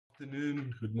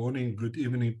Afternoon, good morning, good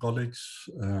evening, colleagues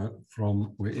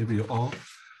from wherever you are.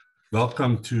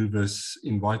 Welcome to this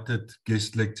invited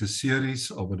guest lecture series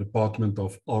of the Department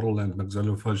of Oral and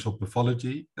Maxillofacial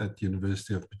Pathology at the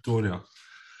University of Pretoria.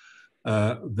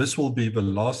 This will be the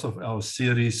last of our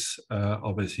series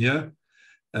of this year.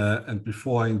 And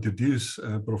before I introduce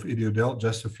Prof. Eddy Odell,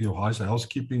 just a few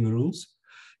housekeeping rules.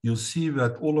 You'll see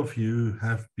that all of you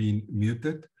have been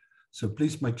muted. So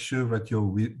please make sure that your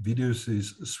videos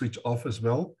is switched off as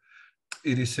well.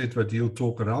 It is said that you'll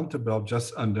talk around about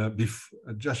just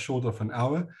short of an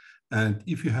hour. And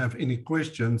if you have any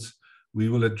questions, we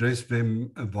will address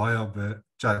them via the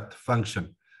chat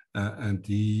function, and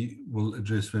he will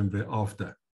address them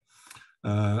thereafter.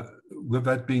 With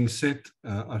that being said,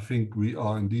 I think we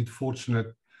are indeed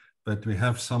fortunate that we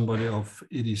have somebody of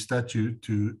Eddy's stature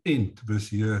to end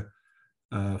this year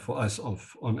for us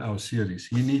on our series.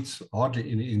 He needs hardly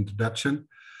any introduction,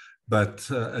 but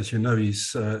as you know,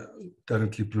 he's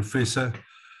currently Professor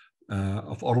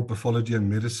of Oral Pathology and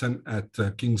Medicine at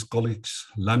King's College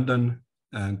London,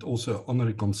 and also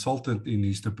Honorary Consultant in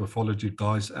Histopathology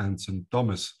Guy's and St.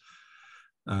 Thomas.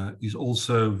 He's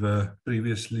also the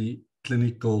previously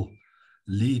clinical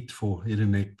lead for head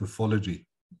and neck pathology.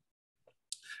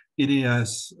 Eddy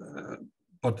has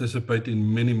participated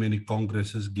in many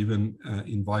congresses, given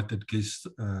invited guest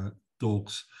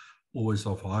talks, always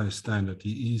of high standard.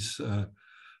 He is the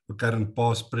current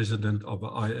past president of the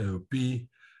IAOP,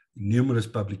 numerous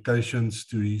publications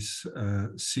to his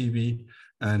CV,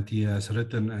 and he has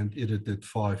written and edited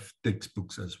 5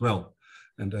 textbooks as well.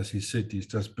 And as he said, he's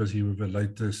just busy with the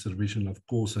latest revision of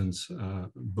Corson's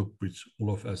book, which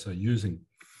all of us are using.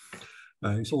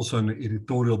 He's also on the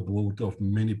editorial board of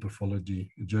many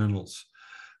pathology journals.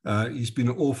 He's been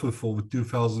an author for the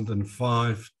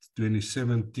 2005,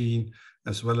 2017,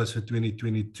 as well as the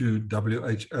 2022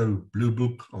 WHO Blue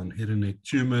Book on head and neck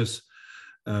tumors.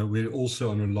 We're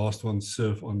also on the last one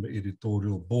serve on the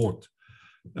editorial board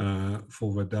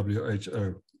for the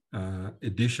WHO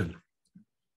edition.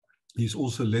 He's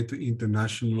also led the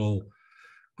international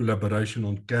collaboration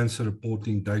on cancer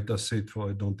reporting data set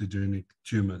for odontogenic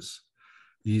tumors.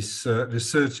 His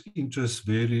research interest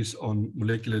varies on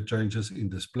molecular changes in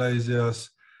dysplasias,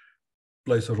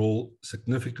 plays a role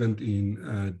significant in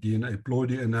DNA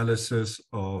ploidy analysis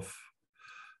for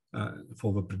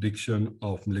the prediction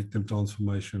of molecular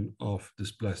transformation of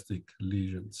dysplastic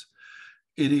lesions.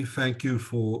 Eddy, thank you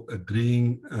for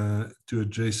agreeing to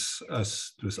address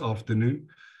us this afternoon.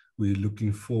 We're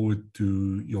looking forward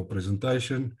to your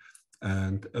presentation,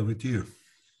 and over to you.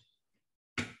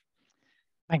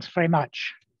 Thanks very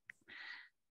much.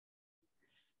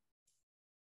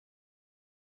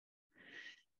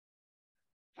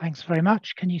 Thanks very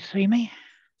much. Can you see me?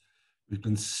 We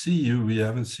can see you. We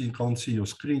can't see your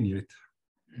screen yet.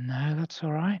 No, that's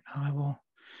all right. I will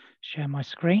share my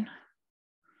screen.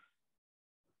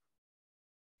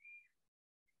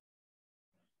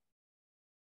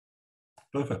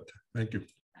 Perfect. Thank you.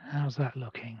 How's that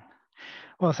looking?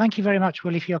 Well, thank you very much,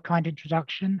 Willie, for your kind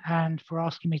introduction and for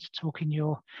asking me to talk in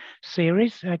your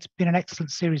series. It's been an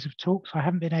excellent series of talks. I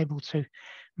haven't been able to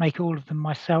make all of them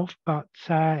myself, but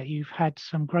you've had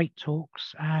some great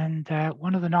talks. And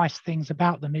one of the nice things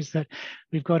about them is that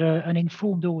we've got an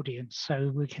informed audience,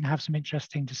 so we can have some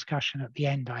interesting discussion at the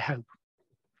end, I hope.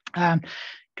 I'm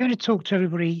going to talk to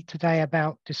everybody today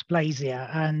about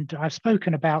dysplasia, and I've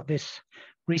spoken about this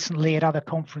recently at other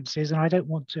conferences, and I don't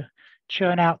want to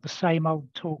churn out the same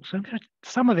old talks.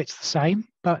 Some of it's the same,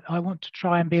 but I want to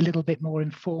try and be a little bit more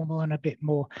informal and a bit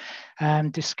more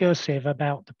discursive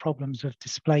about the problems of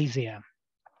dysplasia.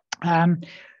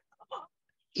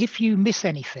 If you miss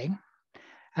anything,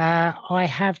 I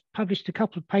have published a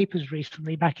couple of papers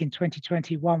recently back in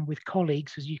 2021 with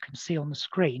colleagues, as you can see on the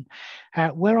screen,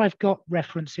 where I've got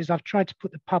references. I've tried to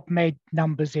put the PubMed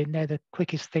numbers in. They're the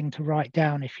quickest thing to write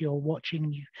down if you're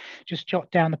watching. You just jot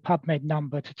down the PubMed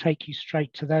number to take you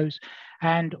straight to those.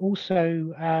 And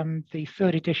also the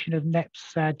 3rd edition of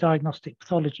NEP's Diagnostic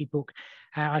Pathology book.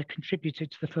 I contributed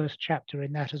to the first chapter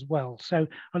in that as well. So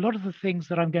a lot of the things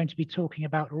that I'm going to be talking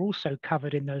about are also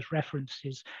covered in those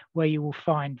references, where you will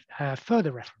find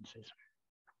further references.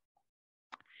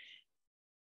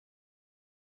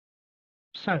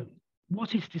 So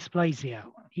what is dysplasia?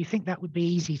 You think that would be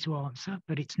easy to answer,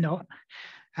 but it's not.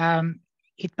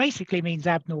 It basically means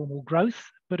abnormal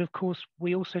growth, but of course,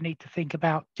 we also need to think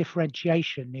about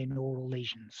differentiation in oral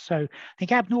lesions. So I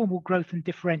think abnormal growth and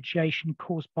differentiation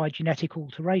caused by genetic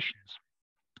alterations.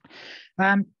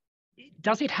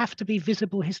 Does it have to be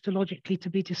visible histologically to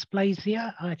be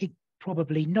dysplasia? I think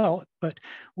probably not, but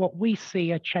what we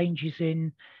see are changes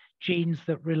in genes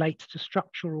that relate to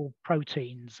structural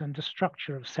proteins and the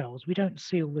structure of cells. We don't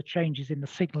see all the changes in the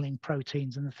signaling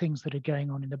proteins and the things that are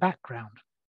going on in the background.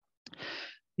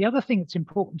 The other thing that's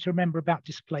important to remember about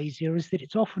dysplasia is that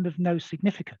it's often of no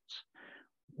significance.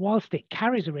 Whilst it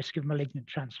carries a risk of malignant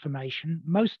transformation,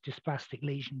 most dysplastic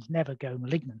lesions never go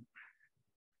malignant.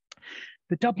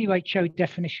 The WHO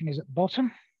definition is at the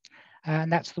bottom,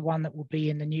 and that's the one that will be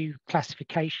in the new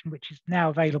classification, which is now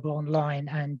available online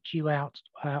and due out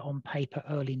on paper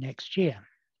early next year.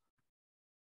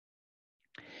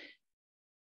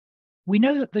 We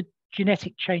know that the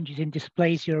genetic changes in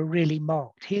dysplasia are really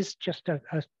marked. Here's just a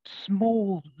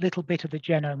small little bit of the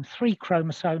genome, 3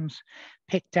 chromosomes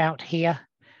picked out here.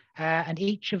 And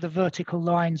each of the vertical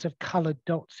lines of colored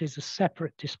dots is a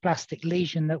separate dysplastic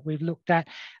lesion that we've looked at.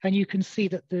 And you can see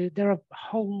that there are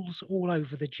holes all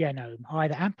over the genome,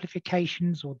 either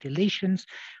amplifications or deletions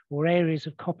or areas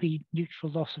of copy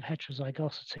neutral loss of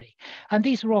heterozygosity. And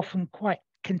these are often quite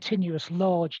continuous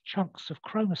large chunks of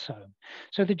chromosome.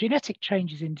 So the genetic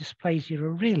changes in dysplasia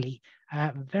are really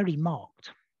very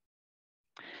marked.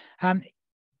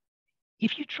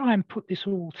 If you try and put this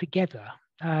all together,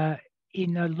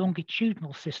 in a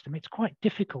longitudinal system, it's quite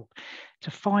difficult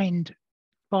to find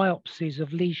biopsies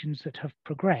of lesions that have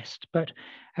progressed. But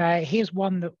here's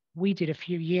one that we did a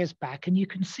few years back, and you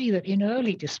can see that in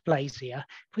early dysplasia,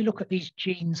 if we look at these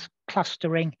genes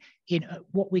clustering in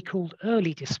what we called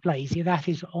early dysplasia, that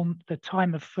is on the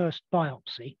time of first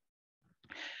biopsy,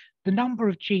 the number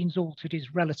of genes altered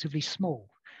is relatively small.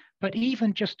 But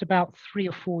even just about 3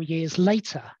 or 4 years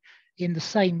later, in the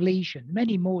same lesion,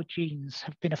 many more genes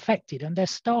have been affected, and they're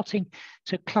starting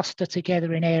to cluster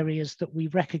together in areas that we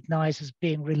recognize as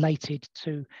being related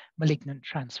to malignant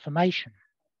transformation.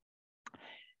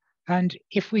 And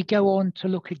if we go on to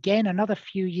look again, another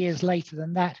few years later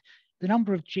than that, the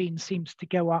number of genes seems to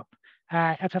go up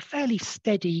at a fairly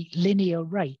steady linear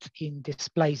rate in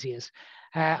dysplasias.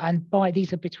 And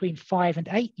these are between 5 and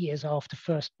 8 years after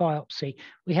first biopsy,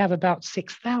 we have about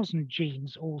 6,000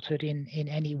 genes altered in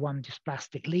any one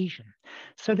dysplastic lesion.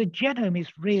 So the genome is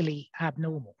really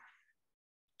abnormal.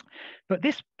 But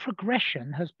this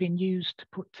progression has been used to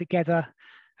put together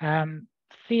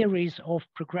theories of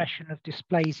progression of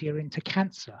dysplasia into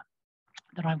cancer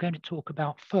that I'm going to talk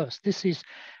about first. This is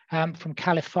from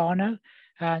Califano.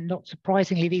 Not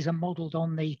surprisingly, these are modeled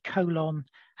on the colon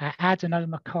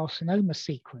adenoma carcinoma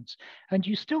sequence. And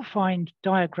you still find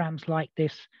diagrams like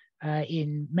this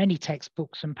in many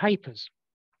textbooks and papers.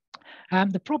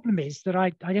 The problem is that I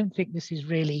don't think this is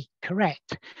really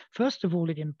correct. First of all,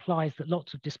 it implies that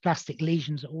lots of dysplastic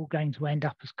lesions are all going to end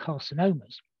up as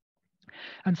carcinomas.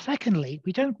 And secondly,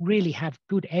 we don't really have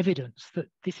good evidence that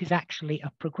this is actually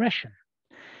a progression.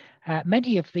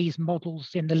 Many of these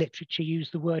models in the literature use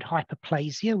the word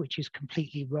hyperplasia, which is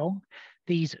completely wrong.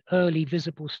 These early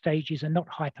visible stages are not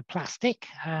hyperplastic.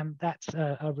 That's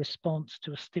a response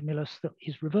to a stimulus that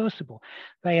is reversible.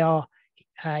 They are,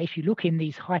 if you look in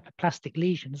these hyperplastic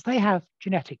lesions, they have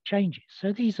genetic changes.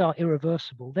 So these are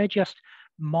irreversible. They're just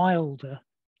milder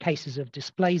cases of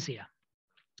dysplasia.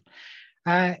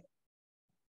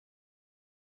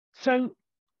 So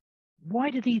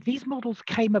why do these models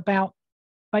came about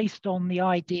based on the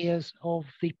ideas of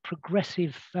the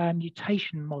progressive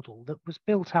mutation model that was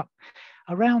built up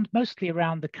mostly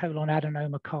around the colon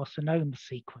adenoma carcinoma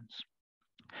sequence,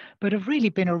 but have really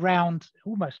been around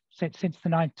almost since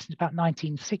about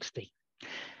 1960.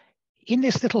 In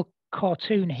this little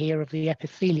cartoon here of the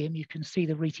epithelium, you can see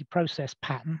the Reti process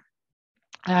pattern,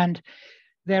 and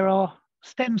there are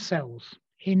stem cells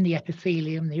in the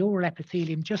epithelium, the oral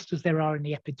epithelium, just as there are in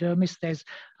the epidermis. There's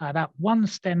about 1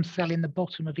 stem cell in the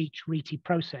bottom of each Reti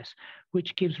process,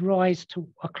 which gives rise to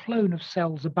a clone of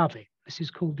cells above it. This is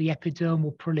called the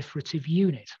epidermal proliferative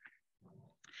unit.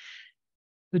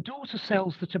 The daughter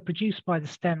cells that are produced by the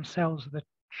stem cells are the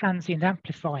transient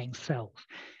amplifying cells.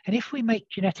 And if we make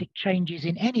genetic changes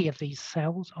in any of these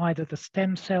cells, either the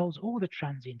stem cells or the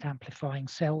transient amplifying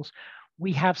cells,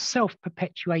 we have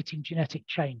self-perpetuating genetic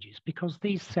changes because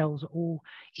these cells are all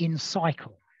in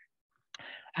cycle,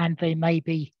 and they may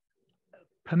be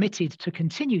permitted to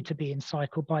continue to be in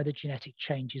cycle by the genetic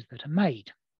changes that are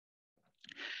made.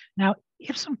 Now,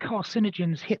 if some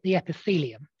carcinogens hit the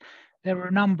epithelium, there are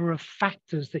a number of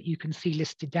factors that you can see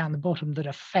listed down the bottom that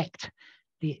affect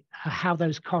how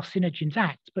those carcinogens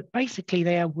act, but basically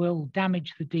they will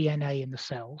damage the DNA in the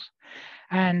cells,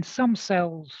 and some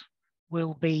cells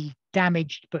will be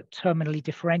damaged but terminally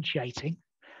differentiating,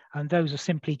 and those are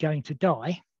simply going to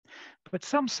die. But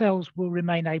some cells will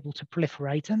remain able to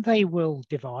proliferate, and they will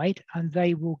divide, and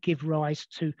they will give rise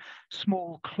to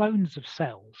small clones of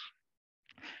cells.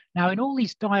 Now, in all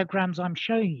these diagrams I'm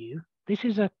showing you, this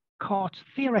is a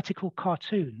theoretical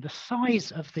cartoon. The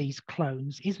size of these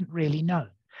clones isn't really known,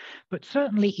 but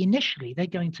certainly initially they're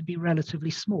going to be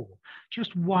relatively small,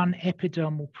 just one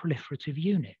epidermal proliferative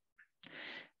unit.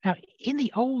 Now, in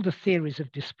the older theories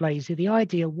of dysplasia, the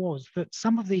idea was that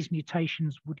some of these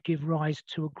mutations would give rise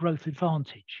to a growth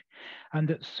advantage, and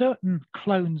that certain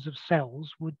clones of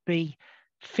cells would be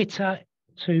fitter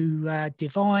to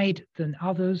divide than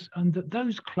others, and that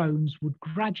those clones would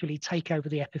gradually take over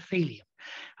the epithelium,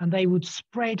 and they would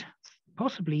spread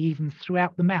possibly even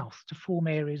throughout the mouth to form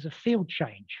areas of field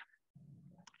change.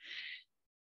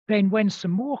 Then when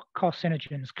some more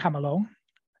carcinogens come along,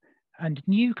 and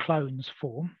new clones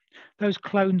form, those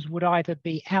clones would either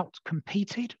be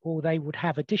outcompeted or they would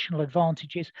have additional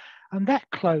advantages, and that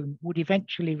clone would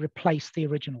eventually replace the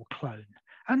original clone,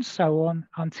 and so on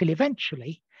until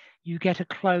eventually you get a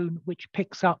clone which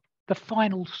picks up the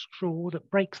final straw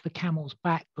that breaks the camel's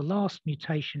back, the last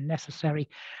mutation necessary,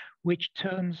 which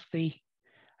turns the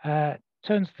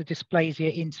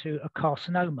dysplasia into a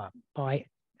carcinoma by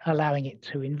allowing it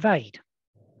to invade.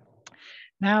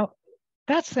 Now,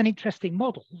 that's an interesting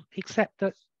model, except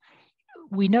that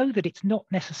we know that it's not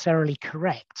necessarily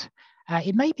correct.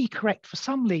 It may be correct for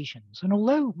some lesions, and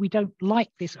although we don't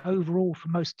like this overall for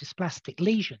most dysplastic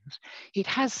lesions, it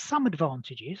has some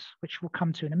advantages, which we'll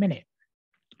come to in a minute.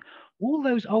 All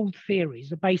those old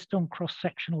theories are based on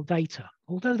cross-sectional data.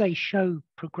 Although they show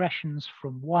progressions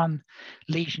from one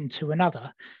lesion to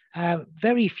another,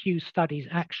 very few studies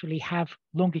actually have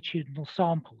longitudinal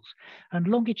samples. And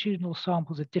longitudinal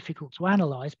samples are difficult to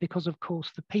analyze because, of course,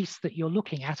 the piece that you're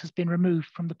looking at has been removed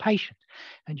from the patient,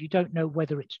 and you don't know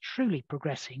whether it's truly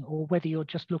progressing or whether you're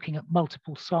just looking at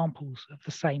multiple samples of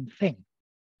the same thing.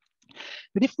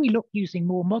 But if we look using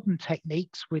more modern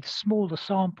techniques with smaller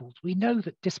samples, we know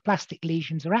that dysplastic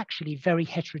lesions are actually very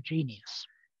heterogeneous.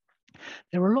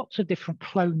 There are lots of different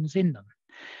clones in them.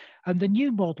 And the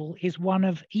new model is one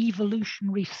of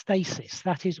evolutionary stasis.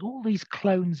 That is, all these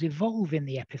clones evolve in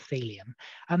the epithelium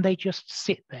and they just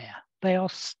sit there. They are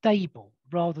stable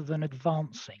rather than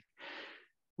advancing.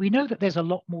 We know that there's a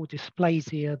lot more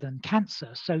dysplasia than cancer,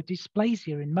 so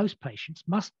dysplasia in most patients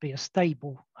must be a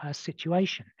stable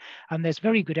situation. And there's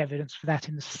very good evidence for that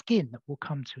in the skin that we'll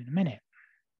come to in a minute.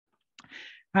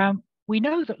 We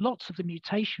know that lots of the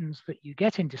mutations that you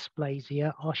get in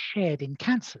dysplasia are shared in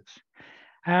cancers.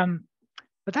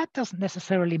 But that doesn't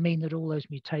necessarily mean that all those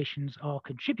mutations are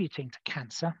contributing to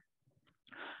cancer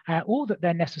or that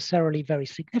they're necessarily very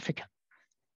significant.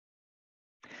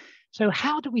 So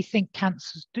how do we think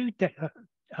cancers do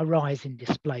arise in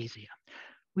dysplasia?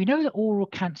 We know that oral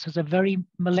cancers are very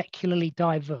molecularly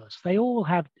diverse. They all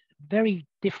have very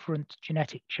different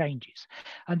genetic changes.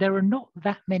 And there are not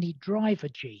that many driver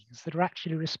genes that are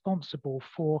actually responsible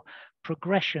for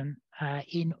progression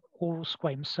in oral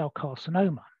squamous cell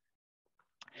carcinoma.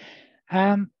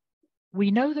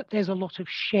 We know that there's a lot of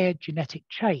shared genetic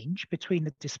change between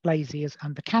the dysplasias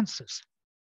and the cancers.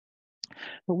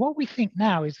 But what we think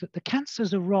now is that the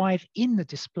cancers arrive in the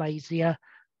dysplasia,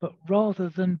 but rather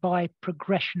than by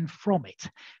progression from it,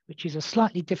 which is a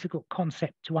slightly difficult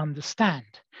concept to understand.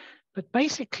 But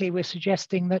basically, we're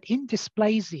suggesting that in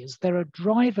dysplasias, there are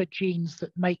driver genes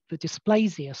that make the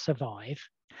dysplasia survive,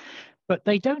 but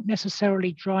they don't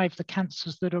necessarily drive the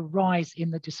cancers that arise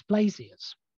in the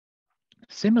dysplasias.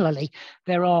 Similarly,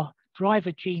 there are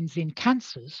driver genes in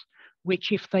cancers,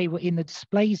 which if they were in the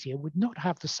dysplasia would not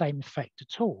have the same effect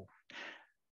at all.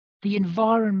 The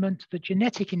environment, the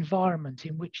genetic environment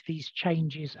in which these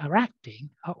changes are acting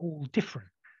are all different.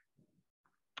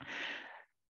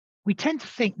 We tend to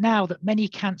think now that many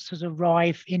cancers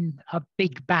arrive in a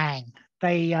big bang.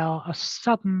 They are a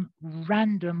sudden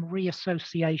random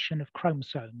reassociation of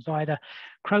chromosomes, either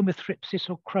chromothripsis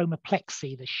or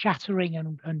chromoplexy, the shattering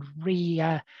and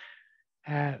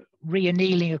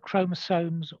re-annealing of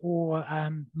chromosomes, or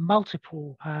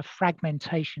multiple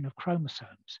fragmentation of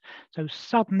chromosomes. So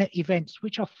sudden events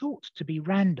which are thought to be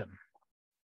random.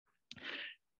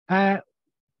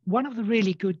 One of the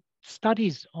really good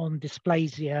studies on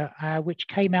dysplasia, which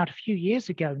came out a few years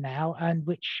ago now, and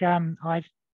which I've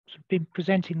been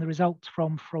presenting the results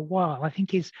from for a while, I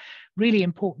think is really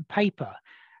important paper.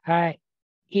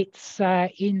 It's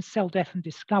in Cell Death and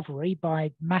Discovery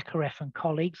by Makarev and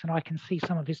colleagues, and I can see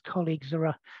some of his colleagues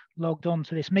are logged on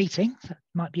to this meeting, so it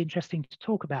might be interesting to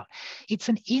talk about. It's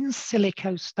an in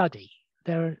silico study.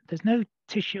 There's no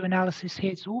tissue analysis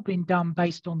here. It's all been done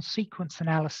based on sequence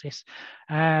analysis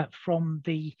from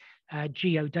the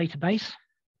GEO database.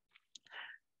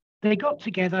 They got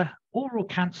together oral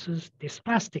cancers,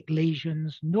 dysplastic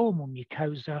lesions, normal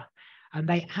mucosa, and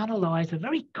they analysed a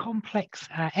very complex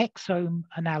exome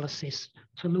analysis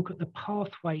to look at the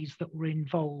pathways that were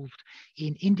involved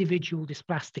in individual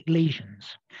dysplastic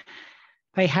lesions.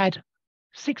 They had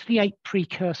 68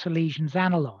 precursor lesions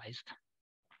analysed,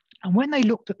 and when they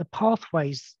looked at the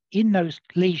pathways in those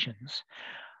lesions,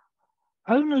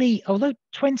 although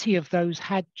 20 of those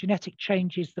had genetic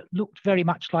changes that looked very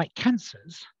much like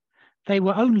cancers, they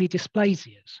were only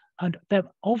dysplasias. And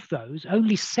of those,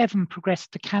 only 7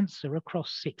 progressed to cancer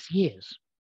across 6 years.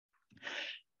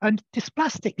 And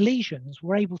dysplastic lesions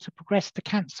were able to progress to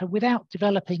cancer without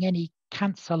developing any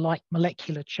cancer-like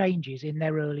molecular changes in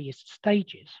their earliest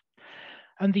stages.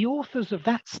 And the authors of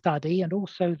that study, and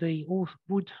also the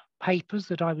Wood papers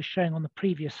that I was showing on the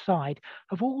previous slide,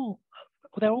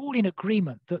 they're all in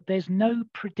agreement that there's no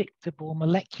predictable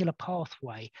molecular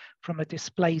pathway from a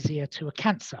dysplasia to a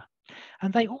cancer.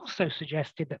 And they also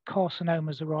suggested that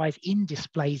carcinomas arise in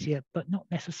dysplasia, but not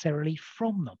necessarily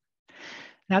from them.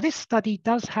 Now, this study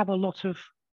does have a lot of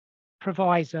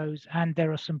provisos, and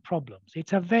there are some problems.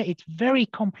 It's very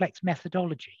complex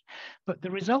methodology, but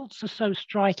the results are so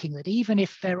striking that even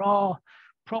if there are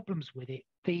problems with it,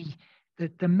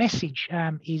 the message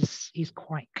is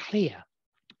quite clear.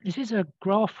 This is a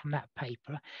graph from that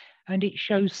paper, and it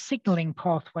shows signaling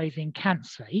pathways in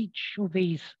cancer. Each of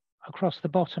these across the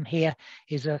bottom here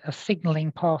is a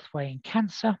signaling pathway in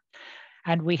cancer.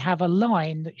 And we have a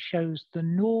line that shows the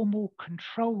normal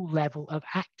control level of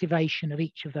activation of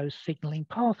each of those signaling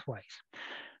pathways.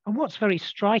 And what's very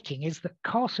striking is that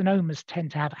carcinomas tend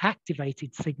to have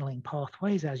activated signaling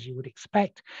pathways, as you would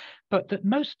expect, but that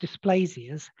most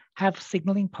dysplasias have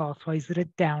signaling pathways that are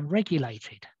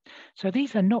downregulated. So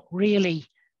these are not really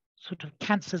sort of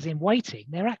cancers in waiting,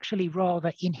 they're actually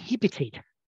rather inhibited.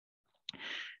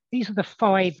 These are the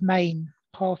 5 main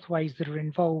pathways that are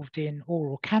involved in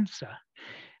oral cancer.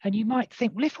 And you might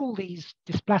think, well, if all these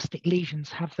dysplastic lesions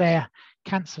have their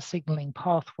cancer signaling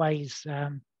pathways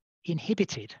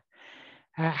inhibited,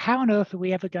 how on earth are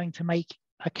we ever going to make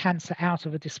a cancer out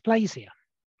of a dysplasia?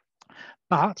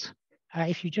 But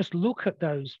if you just look at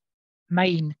those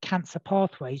main cancer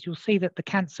pathways, you'll see that the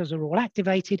cancers are all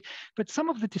activated, but some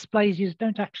of the dysplasias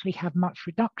don't actually have much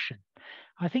reduction.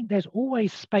 I think there's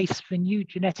always space for new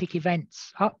genetic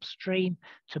events upstream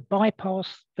to bypass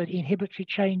the inhibitory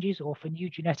changes, or for new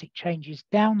genetic changes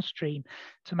downstream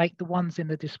to make the ones in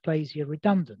the dysplasia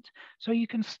redundant. So you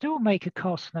can still make a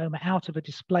carcinoma out of a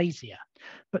dysplasia,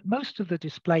 but most of the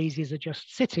dysplasias are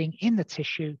just sitting in the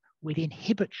tissue with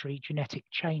inhibitory genetic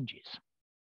changes.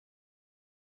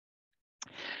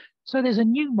 So there's a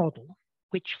new model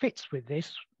which fits with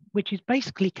this, which has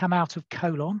basically come out of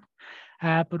colon,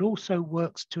 but also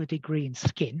works to a degree in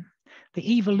skin,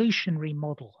 the evolutionary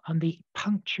model and the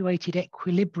punctuated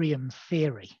equilibrium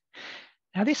theory.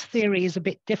 Now, this theory is a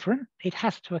bit different. It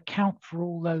has to account for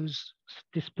all those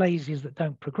dysplasias that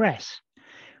don't progress.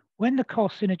 When the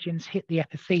carcinogens hit the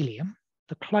epithelium,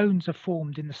 the clones are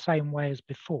formed in the same way as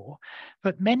before,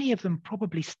 but many of them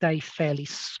probably stay fairly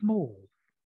small.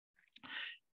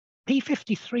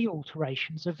 P53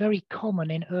 alterations are very common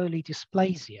in early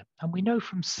dysplasia, and we know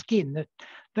from skin that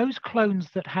those clones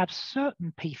that have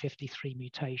certain P53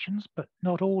 mutations, but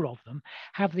not all of them,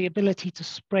 have the ability to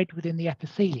spread within the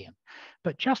epithelium.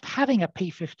 But just having a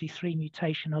P53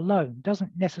 mutation alone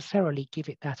doesn't necessarily give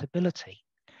it that ability.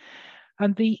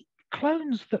 And the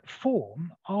clones that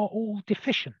form are all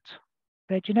deficient.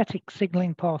 Their genetic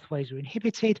signaling pathways are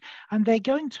inhibited, and they're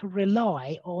going to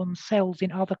rely on cells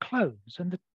in other clones.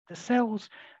 And the cells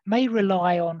may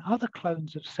rely on other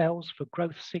clones of cells for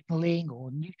growth signaling or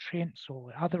nutrients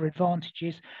or other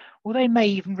advantages, or they may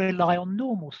even rely on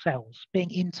normal cells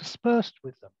being interspersed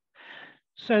with them.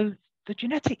 So the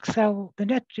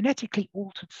genetically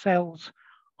altered cells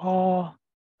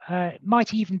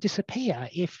might even disappear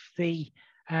if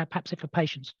perhaps if a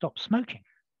patient stops smoking.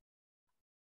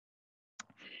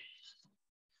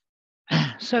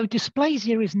 So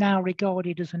dysplasia is now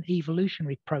regarded as an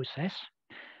evolutionary process.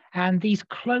 And these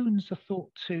clones are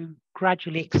thought to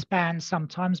gradually expand,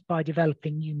 sometimes by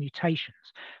developing new mutations.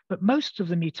 But most of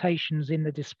the mutations in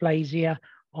the dysplasia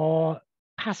are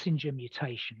passenger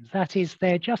mutations. That is,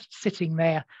 they're just sitting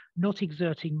there, not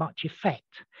exerting much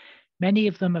effect. Many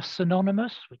of them are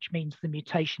synonymous, which means the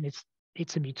mutation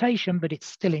it's a mutation, but it's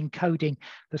still encoding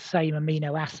the same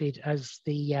amino acid as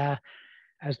the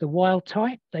wild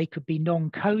type. They could be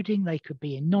non-coding, they could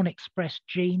be in non-expressed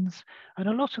genes, and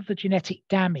a lot of the genetic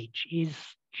damage is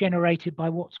generated by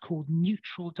what's called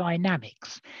neutral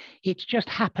dynamics. It's just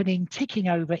happening, ticking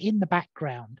over in the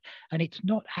background, and it's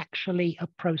not actually a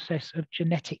process of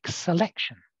genetic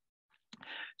selection.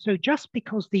 So just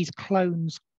because these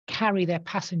clones carry their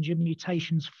passenger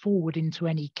mutations forward into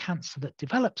any cancer that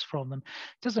develops from them,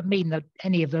 doesn't mean that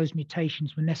any of those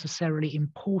mutations were necessarily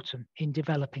important in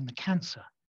developing the cancer.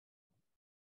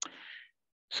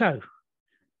 So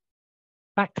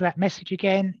back to that message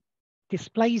again,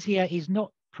 dysplasia is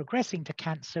not progressing to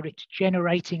cancer, it's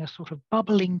generating a sort of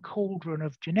bubbling cauldron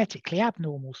of genetically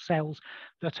abnormal cells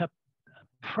that are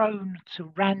prone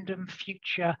to random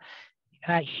future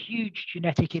huge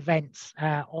genetic events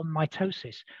on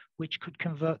mitosis, which could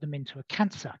convert them into a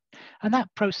cancer. And that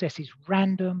process is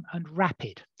random and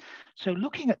rapid. So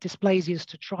looking at dysplasias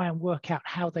to try and work out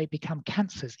how they become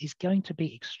cancers is going to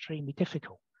be extremely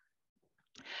difficult.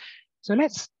 So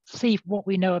let's see what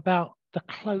we know about the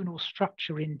clonal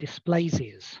structure in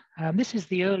dysplasias. This is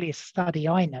the earliest study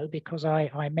I know because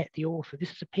I met the author.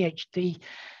 This is a PhD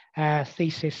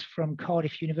thesis from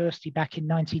Cardiff University back in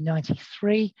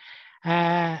 1993.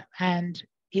 And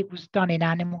it was done in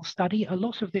animal study. A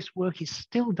lot of this work is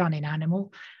still done in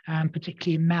animal,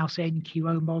 particularly in mouse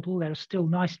NQO model. There are still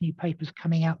nice new papers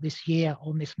coming out this year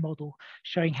on this model,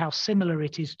 showing how similar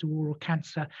it is to oral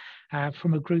cancer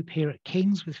from a group here at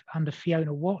King's under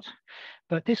Fiona Watt.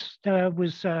 But this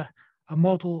was a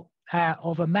model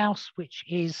of a mouse which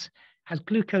has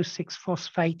glucose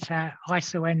 6-phosphate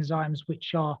isoenzymes,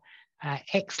 which are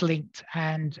X-linked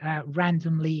and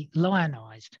randomly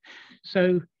lionized.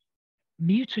 So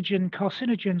mutagen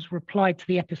carcinogens were applied to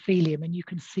the epithelium, and you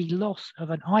can see loss of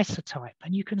an isotype,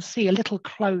 and you can see a little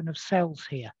clone of cells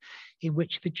here in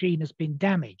which the gene has been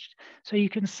damaged. So you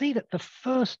can see that the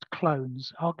first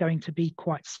clones are going to be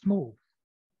quite small.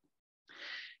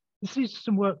 This is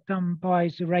some work done by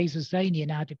Zuraiza Zaini in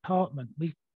our department.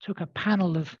 We took a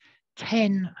panel of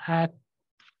 10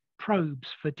 probes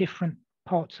for different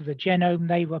parts of the genome.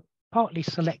 They were partly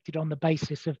selected on the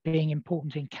basis of being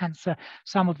important in cancer.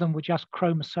 Some of them were just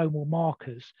chromosomal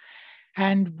markers.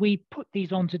 And we put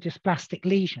these onto dysplastic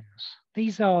lesions.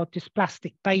 These are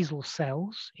dysplastic basal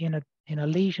cells in a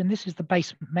lesion. This is the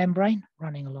basement membrane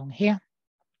running along here.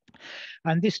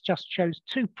 And this just shows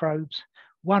 2 probes,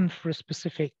 one for a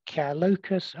specific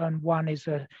locus, and one is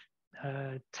a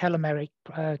telomeric,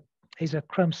 is a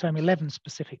chromosome 11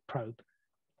 specific probe.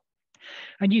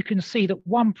 And you can see that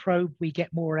one probe, we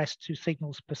get more or less 2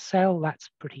 signals per cell.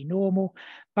 That's pretty normal.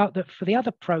 But that for the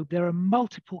other probe, there are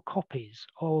multiple copies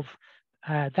of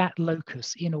that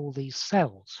locus in all these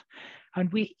cells.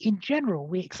 And in general,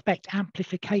 we expect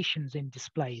amplifications in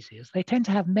dysplasias. They tend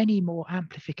to have many more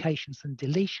amplifications than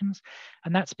deletions.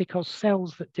 And that's because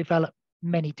cells that develop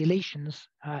many deletions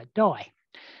die.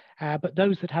 But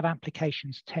those that have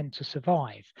amplifications tend to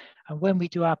survive. And when we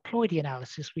do our ploidy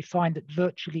analysis, we find that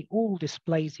virtually all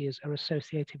dysplasias are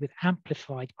associated with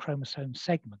amplified chromosome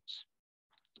segments.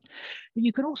 But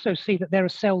you can also see that there are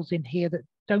cells in here that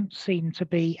don't seem to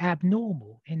be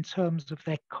abnormal in terms of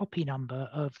their copy number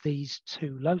of these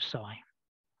 2 loci.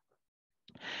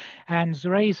 And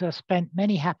Zuraiza spent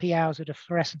many happy hours at a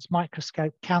fluorescence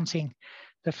microscope counting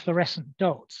the fluorescent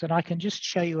dots, and I can just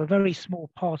show you a very small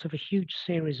part of a huge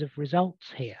series of results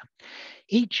here.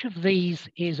 Each of these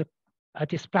is a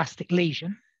dysplastic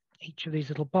lesion, each of these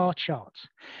little bar charts.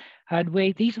 And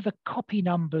these are the copy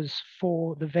numbers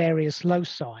for the various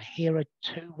loci. Here are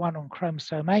 2, one on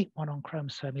chromosome 8, one on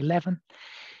chromosome 11.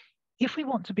 If we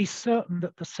want to be certain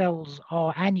that the cells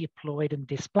are aneuploid and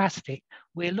dysplastic,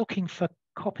 we're looking for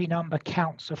copy number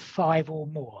counts of 5 or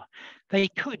more. They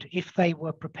could, if they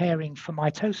were preparing for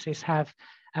mitosis, have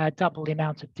double the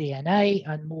amount of DNA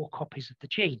and more copies of the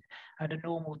gene. And a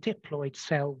normal diploid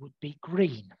cell would be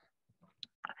green.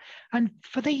 And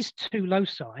for these 2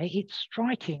 loci, it's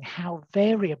striking how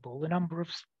variable the number of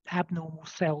abnormal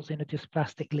cells in a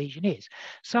dysplastic lesion is.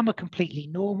 Some are completely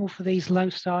normal for these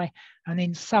loci, and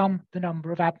in some, the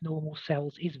number of abnormal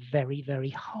cells is very,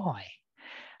 very high.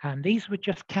 And these were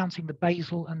just counting the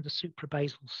basal and the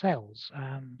suprabasal cells.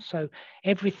 So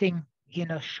everything in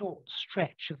a short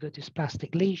stretch of the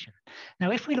dysplastic lesion.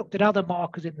 Now, if we looked at other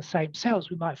markers in the same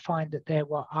cells, we might find that there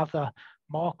were other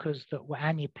markers that were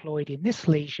aneuploid in this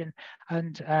lesion.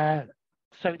 And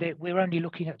so that we're only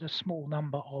looking at a small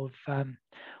number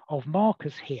of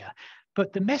markers here.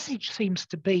 But the message seems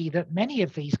to be that many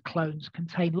of these clones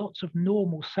contain lots of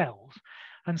normal cells,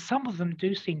 and some of them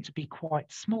do seem to be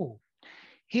quite small.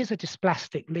 Here's a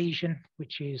dysplastic lesion,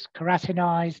 which is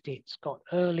keratinized. It's got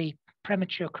early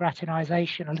premature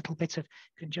keratinization, a little bit of,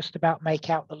 can just about make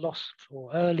out the loss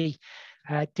for early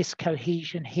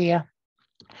discohesion here.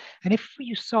 And if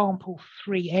you sample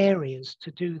 3 areas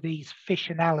to do these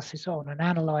FISH analysis on and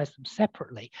analyze them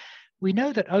separately, we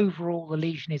know that overall the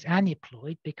lesion is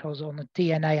aneuploid because on the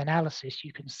DNA analysis,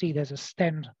 you can see there's a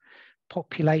stem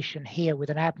population here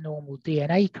with an abnormal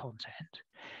DNA content,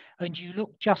 and you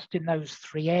look just in those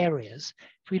 3 areas,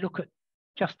 if we look at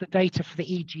just the data for the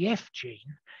EGF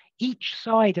gene, each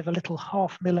side of a little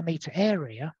 0.5 millimeter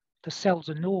area, the cells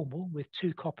are normal with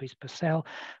 2 copies per cell,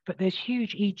 but there's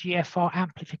huge EGFR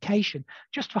amplification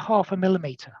just for 0.5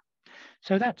 millimeter.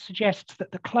 So that suggests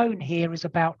that the clone here is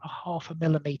about 0.5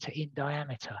 millimeter in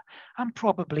diameter and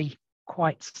probably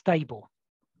quite stable,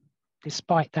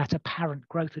 despite that apparent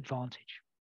growth advantage.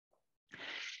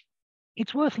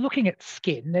 It's worth looking at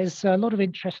skin. There's a lot of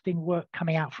interesting work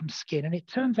coming out from skin, and it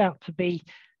turns out to be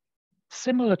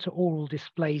similar to oral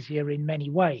dysplasia in many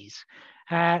ways.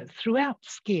 Throughout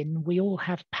skin, we all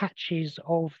have patches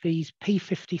of these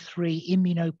P53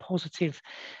 immunopositive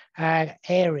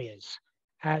areas.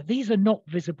 These are not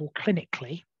visible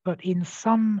clinically, but in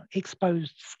some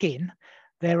exposed skin,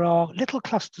 there are little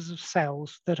clusters of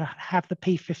cells that have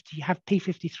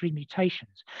P53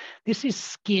 mutations. This is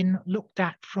skin looked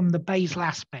at from the basal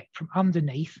aspect, from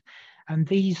underneath, and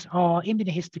these are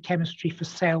immunohistochemistry for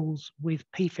cells with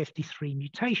P53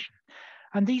 mutation.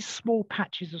 And these small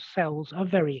patches of cells are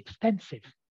very extensive.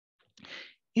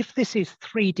 If this is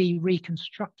 3D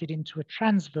reconstructed into a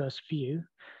transverse view,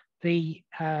 the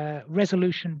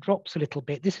resolution drops a little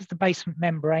bit. This is the basement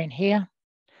membrane here,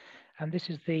 and this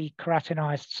is the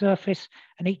keratinized surface,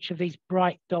 and each of these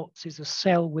bright dots is a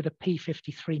cell with a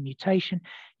P53 mutation.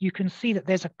 You can see that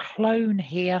there's a clone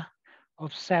here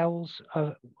of cells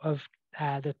of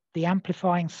the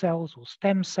amplifying cells or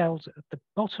stem cells at the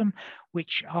bottom,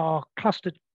 which are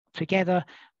clustered together,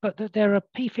 but that there are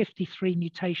P53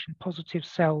 mutation positive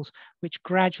cells which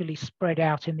gradually spread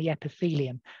out in the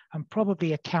epithelium and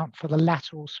probably account for the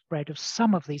lateral spread of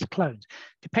some of these clones.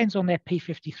 Depends on their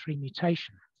P53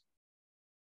 mutation.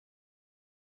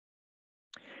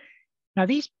 Now,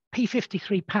 these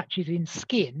P53 patches in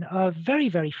skin are very,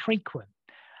 very frequent,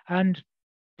 and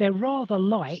they're rather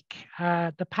like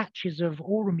the patches of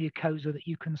oral mucosa that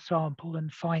you can sample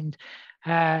and find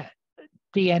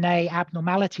DNA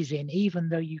abnormalities in, even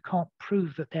though you can't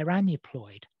prove that they're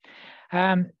aneuploid.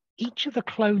 Each of the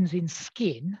clones in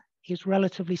skin is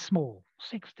relatively small,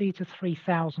 60 to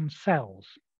 3,000 cells.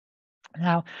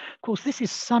 Now, of course, this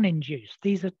is sun-induced.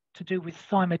 These are to do with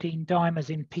thymidine dimers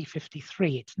in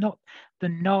P53. It's not the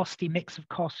nasty mix of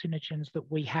carcinogens that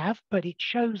we have, but it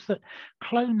shows that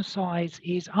clone size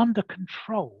is under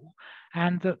control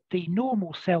and that the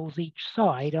normal cells each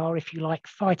side are, if you like,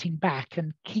 fighting back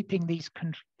and keeping the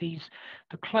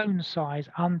clone size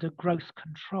under growth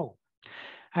control.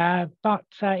 But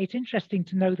it's interesting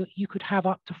to know that you could have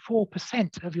up to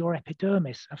 4% of your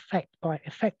epidermis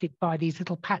affected by these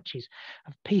little patches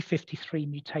of P53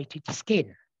 mutated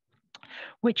skin,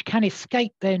 which can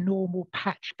escape their normal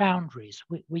patch boundaries.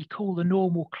 We call the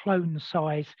normal clone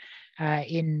size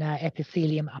in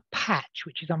epithelium a patch,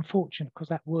 which is unfortunate because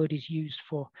that word is used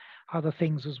for other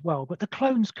things as well. But the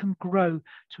clones can grow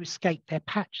to escape their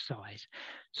patch size.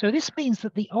 So this means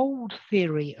that the old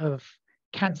theory of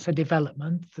cancer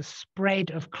development, the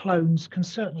spread of clones, can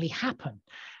certainly happen.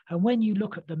 And when you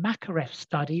look at the Makarev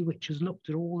study, which has looked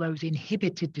at all those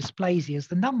inhibited dysplasias,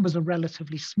 the numbers are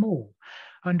relatively small.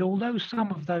 And although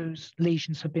some of those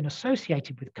lesions have been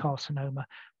associated with carcinoma,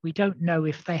 we don't know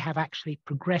if they have actually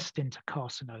progressed into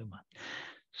carcinoma.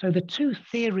 So the two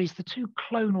theories, the two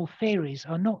clonal theories,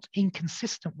 are not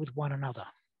inconsistent with one another.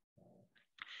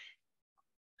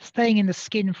 Staying in the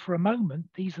skin for a moment,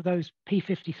 these are those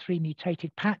P53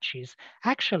 mutated patches.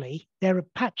 Actually, their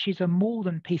patches are more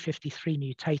than P53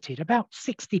 mutated. About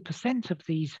 60% of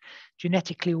these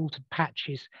genetically altered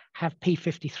patches have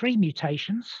P53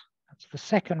 mutations. That's the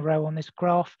second row on this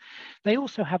graph. They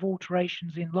also have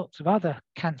alterations in lots of other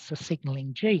cancer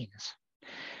signaling genes.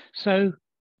 So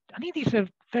I think these are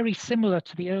very similar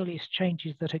to the earliest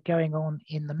changes that are going on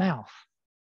in the mouth.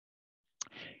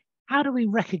 How do we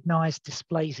recognize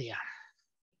dysplasia?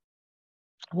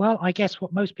 Well, I guess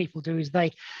what most people do is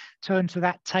they turn to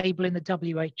that table in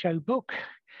the WHO book.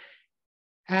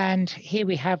 And here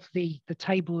we have the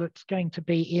table that's going to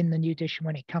be in the new edition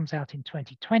when it comes out in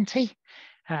 2020.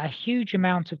 A huge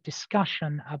amount of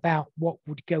discussion about what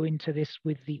would go into this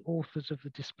with the authors of the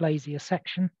dysplasia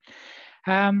section.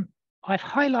 I've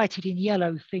highlighted in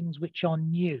yellow things which are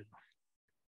new.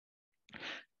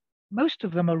 Most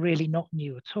of them are really not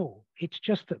new at all. It's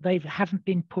just that they haven't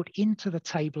been put into the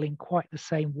table in quite the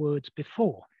same words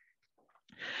before.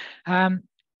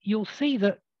 You'll see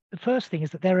that the first thing is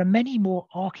that there are many more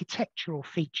architectural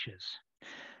features.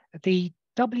 The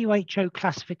WHO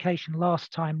classification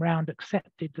last time round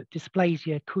accepted that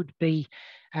dysplasia could be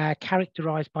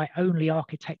characterized by only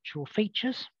architectural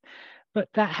features, but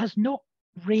that has not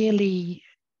really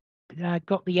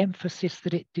got the emphasis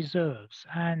that it deserves,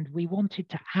 and we wanted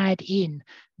to add in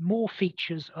more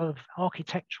features of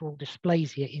architectural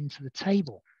dysplasia into the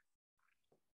table.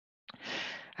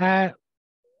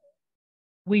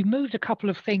 We moved a couple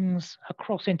of things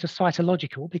across into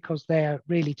cytological because they're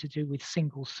really to do with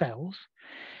single cells.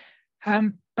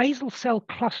 Basal cell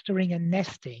clustering and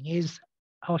nesting is,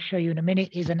 I'll show you in a minute,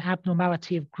 is an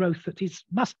abnormality of growth that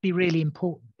must be really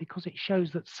important because it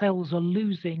shows that cells are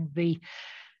losing the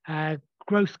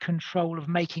growth control of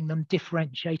making them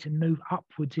differentiate and move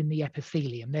upwards in the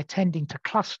epithelium. They're tending to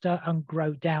cluster and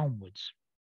grow downwards.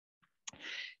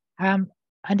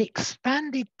 An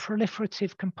expanded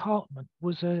proliferative compartment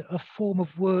was a form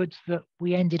of words that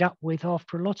we ended up with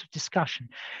after a lot of discussion.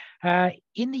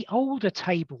 In the older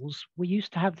tables, we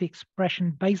used to have the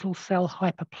expression basal cell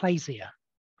hyperplasia.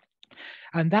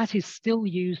 And that is still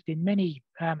used in many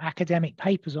academic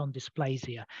papers on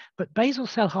dysplasia. But basal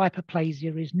cell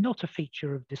hyperplasia is not a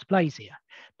feature of dysplasia.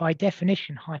 By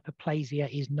definition, hyperplasia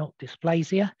is not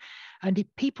dysplasia. And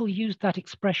people use that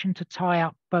expression to tie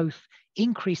up both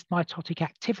increased mitotic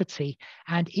activity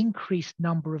and increased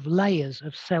number of layers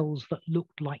of cells that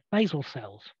looked like basal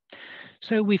cells.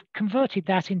 So we've converted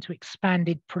that into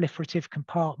expanded proliferative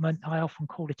compartment. I often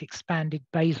call it expanded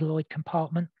basaloid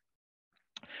compartment.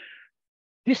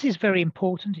 This is very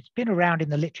important. It's been around in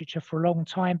the literature for a long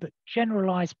time, but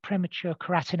generalized premature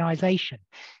keratinization.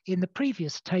 In the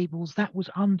previous tables, that was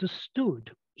understood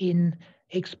in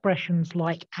expressions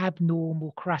like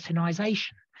abnormal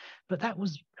keratinization, but that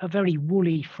was a very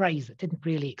woolly phrase that didn't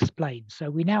really explain. So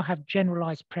we now have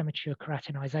generalized premature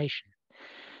keratinization.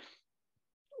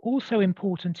 Also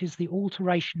important is the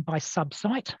alteration by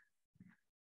subsite.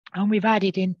 And we've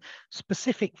added in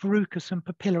specific verrucous and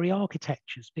papillary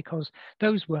architectures because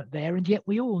those weren't there. And yet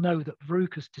we all know that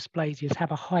verrucous dysplasias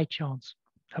have a high chance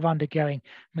of undergoing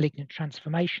malignant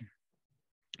transformation.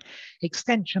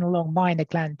 Extension along minor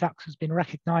gland ducts has been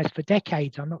recognized for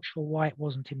decades. I'm not sure why it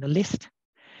wasn't in the list.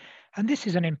 And this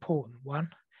is an important one,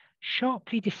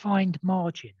 sharply defined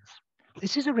margins.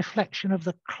 This is a reflection of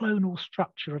the clonal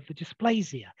structure of the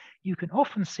dysplasia. You can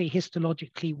often see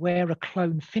histologically where a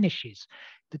clone finishes.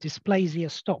 The dysplasia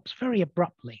stops very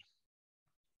abruptly.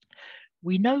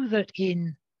 We know that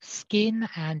in skin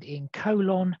and in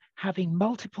colon, having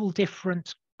multiple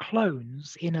different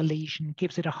clones in a lesion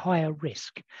gives it a higher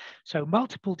risk. So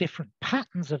multiple different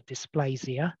patterns of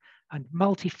dysplasia and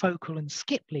multifocal and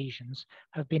skip lesions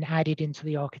have been added into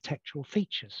the architectural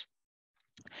features.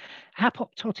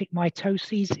 Apoptotic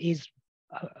mitoses is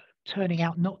turning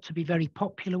out not to be very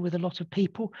popular with a lot of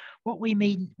people. What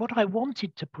I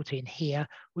wanted to put in here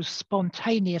was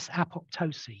spontaneous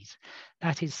apoptoses.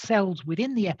 That is cells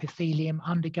within the epithelium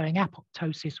undergoing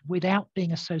apoptosis without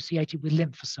being associated with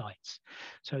lymphocytes.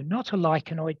 So not a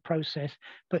lichenoid process,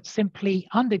 but simply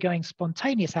undergoing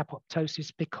spontaneous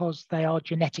apoptosis because they are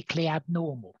genetically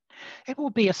abnormal. It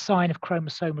will be a sign of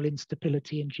chromosomal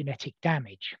instability and genetic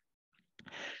damage.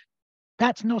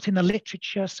 That's not in the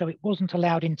literature, so it wasn't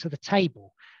allowed into the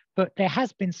table, but there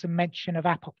has been some mention of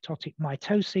apoptotic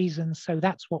mitoses, and so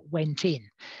that's what went in.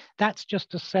 That's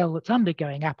just a cell that's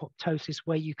undergoing apoptosis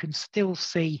where you can still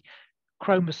see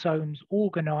chromosomes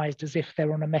organized as if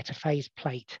they're on a metaphase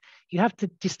plate. You have to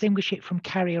distinguish it from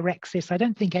karyorrhexis. I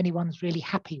don't think anyone's really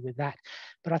happy with that,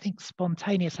 but I think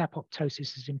spontaneous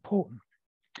apoptosis is important.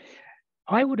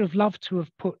 I would have loved to have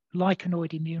put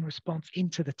lichenoid immune response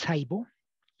into the table,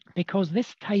 because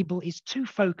this table is too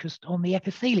focused on the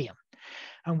epithelium.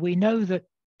 And we know that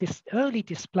this early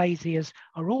dysplasias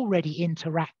are already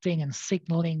interacting and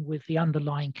signaling with the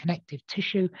underlying connective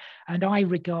tissue. And I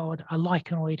regard a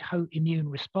lichenoid immune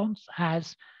response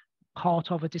as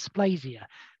part of a dysplasia.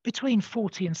 Between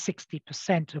 40 and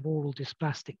 60% of oral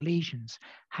dysplastic lesions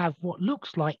have what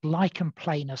looks like lichen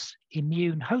planus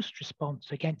immune host response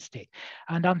against it.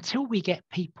 And until we get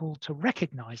people to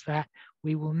recognize that,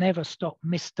 we will never stop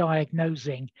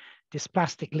misdiagnosing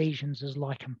dysplastic lesions as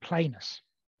lichen planus.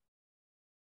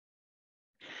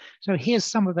 So here's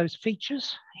some of those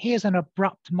features. Here's an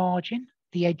abrupt margin,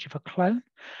 the edge of a clone.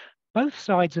 Both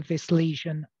sides of this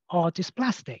lesion are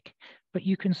dysplastic, but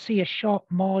you can see a sharp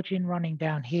margin running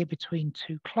down here between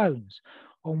two clones.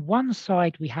 On one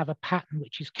side, we have a pattern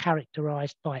which is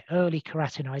characterized by early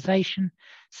keratinization,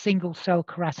 single cell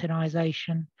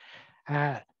keratinization,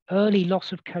 early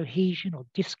loss of cohesion or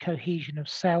discohesion of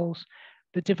cells,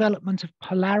 the development of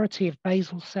polarity of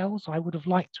basal cells. I would have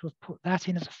liked to have put that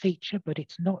in as a feature, but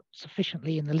it's not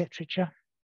sufficiently in the literature.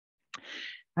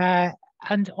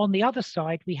 And on the other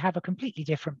side, we have a completely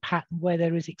different pattern where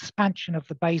there is expansion of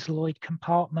the basaloid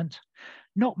compartment,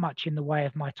 not much in the way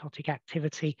of mitotic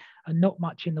activity, and not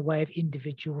much in the way of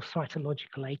individual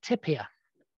cytological atypia.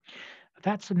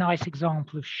 That's a nice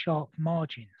example of sharp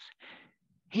margins.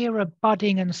 Here are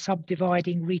budding and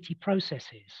subdividing Reti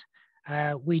processes.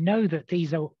 We know that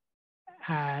these are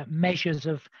measures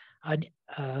of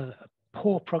a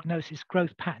poor prognosis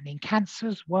growth pattern in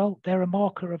cancers. Well, they're a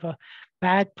marker of a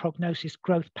bad prognosis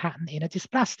growth pattern in a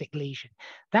dysplastic lesion.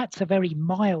 That's a very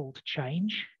mild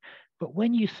change, but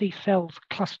when you see cells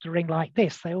clustering like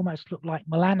this, they almost look like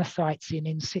melanocytes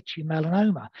in situ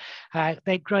melanoma.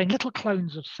 They're growing little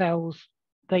clones of cells.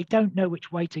 They don't know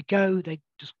which way to go. They're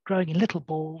just growing in little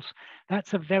balls.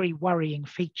 That's a very worrying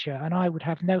feature, and I would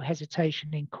have no hesitation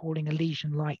in calling a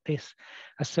lesion like this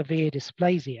a severe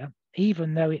dysplasia,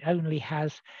 even though it only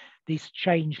has this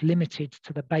change limited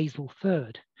to the basal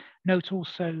third. Note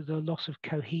also the loss of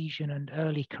cohesion and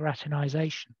early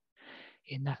keratinization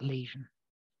in that lesion.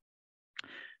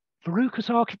 Verrucous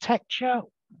architecture,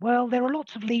 well, there are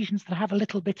lots of lesions that have a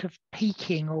little bit of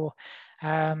peaking or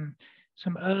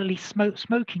some early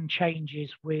smoking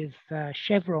changes with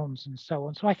chevrons and so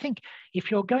on. So I think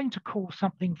if you're going to call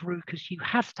something verrucous, you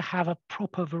have to have a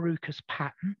proper verrucous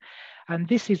pattern. And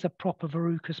this is a proper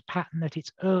verrucous pattern at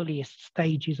its earliest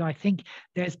stages. I think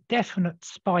there's definite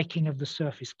spiking of the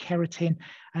surface keratin,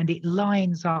 and it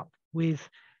lines up with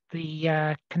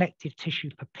the connective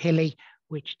tissue papillae,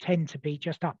 which tend to be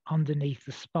just up underneath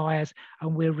the spires,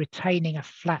 and we're retaining a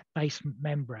flat basement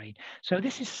membrane. So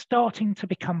this is starting to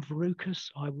become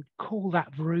verrucous. I would call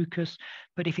that verrucous,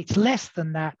 but if it's less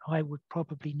than that, I would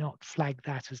probably not flag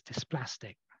that as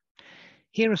dysplastic.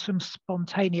 Here are some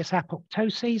spontaneous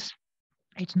apoptoses.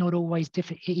 It's not always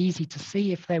easy to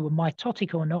see if they were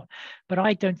mitotic or not, but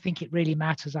I don't think it really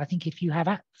matters. I think if you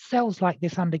have cells like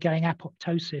this undergoing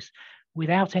apoptosis,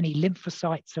 without any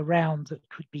lymphocytes around that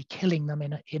could be killing them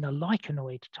in a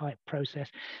lichenoid type process,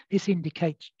 this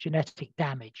indicates genetic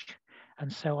damage. And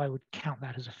so I would count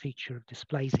that as a feature of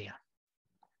dysplasia.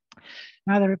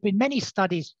 Now, there have been many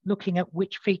studies looking at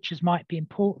which features might be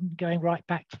important, going right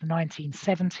back to the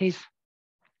 1970s.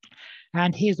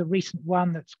 And here's a recent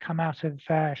one that's come out of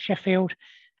Sheffield,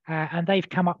 and they've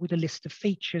come up with a list of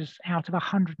features out of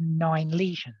 109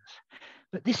 lesions.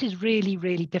 But this is really,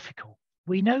 really difficult.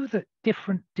 We know that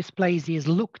different dysplasias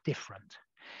look different.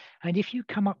 And if you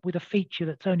come up with a feature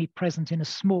that's only present in a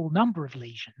small number of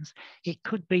lesions, it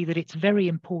could be that it's very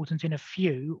important in a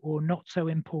few or not so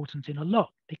important in a lot,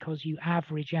 because you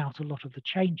average out a lot of the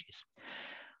changes.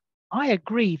 I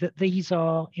agree that these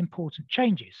are important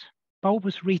changes.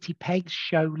 Bulbous Reti pegs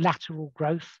show lateral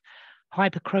growth.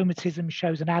 Hyperchromatism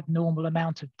shows an abnormal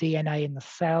amount of DNA in the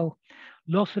cell.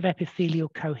 Loss of epithelial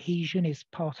cohesion is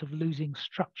part of losing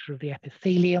structure of the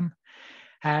epithelium.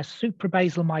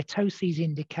 Suprabasal mitoses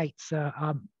indicates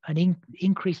an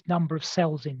increased number of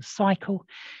cells in cycle.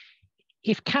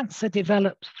 If cancer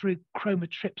develops through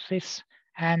chromatopsis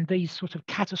and these sort of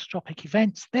catastrophic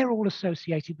events, they're all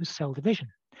associated with cell division.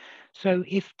 So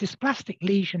if dysplastic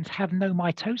lesions have no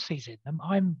mitoses in them,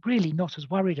 I'm really not as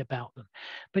worried about them.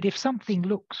 But if something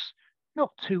looks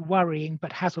not too worrying,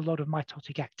 but has a lot of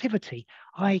mitotic activity,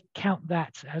 I count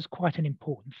that as quite an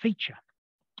important feature.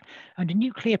 And a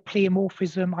nuclear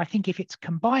pleomorphism, I think if it's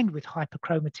combined with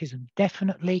hyperchromatism,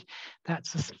 definitely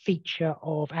that's a feature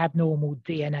of abnormal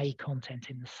DNA content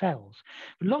in the cells.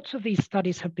 Lots of these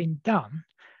studies have been done,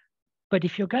 but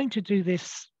if you're going to do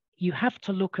this, you have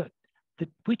to look at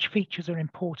which features are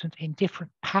important in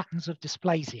different patterns of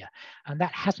dysplasia, and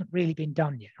that hasn't really been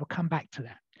done yet. I'll come back to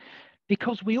that.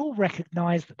 Because we all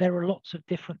recognize that there are lots of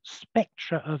different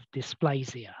spectra of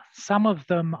dysplasia. Some of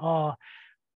them are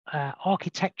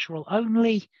architectural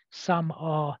only, some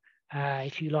are,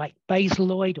 if you like,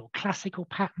 basaloid or classical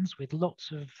patterns with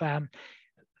lots of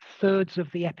thirds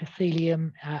of the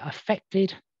epithelium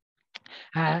affected.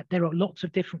 There are lots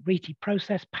of different Reti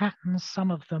process patterns.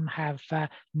 Some of them have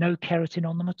no keratin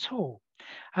on them at all.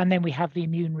 And then we have the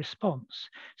immune response.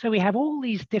 So we have all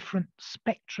these different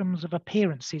spectrums of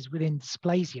appearances within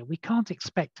dysplasia. We can't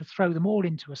expect to throw them all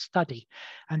into a study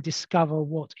and discover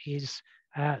what is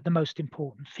the most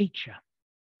important feature.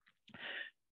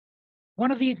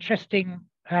 One of the interesting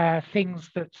things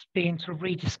that's being sort of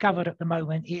rediscovered at the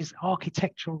moment is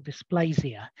architectural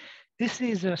dysplasia. This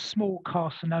is a small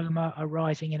carcinoma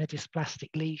arising in a dysplastic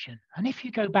lesion. And if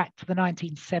you go back to the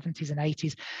 1970s and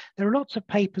 80s, there are lots of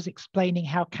papers explaining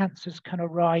how cancers can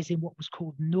arise in what was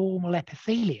called normal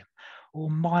epithelium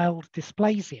or mild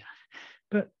dysplasia.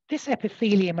 But this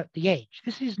epithelium at the edge,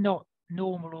 this is not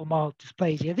normal or mild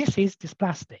dysplasia. This is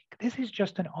dysplastic. This is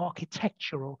just an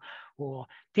architectural or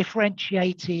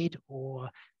differentiated or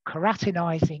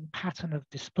keratinizing pattern of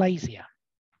dysplasia,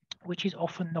 which is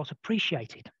often not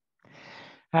appreciated.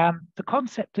 The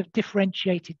concept of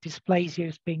differentiated dysplasia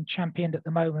is being championed at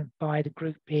the moment by the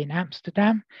group in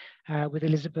Amsterdam with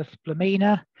Elizabeth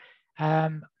Blamina.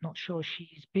 Not sure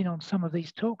she's been on some of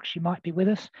these talks. She might be with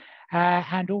us.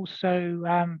 And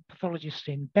also pathologists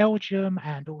in Belgium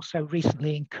and also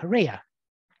recently in Korea.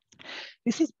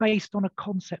 This is based on a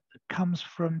concept that comes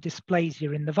from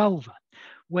dysplasia in the vulva,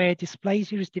 where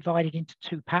dysplasia is divided into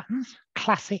two patterns,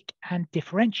 classic and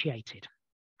differentiated.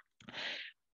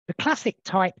 The classic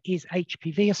type is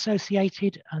HPV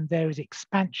associated, and there is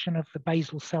expansion of the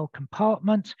basal cell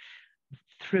compartment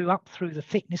up through the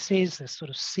thicknesses, a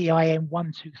sort of CIM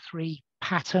 1, 2, 3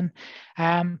 pattern,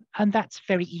 and that's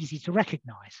very easy to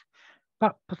recognize.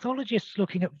 But pathologists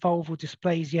looking at vulval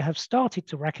dysplasia have started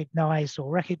to recognize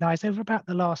over about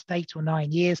the last 8 or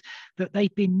 9 years that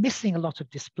they've been missing a lot of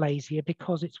dysplasia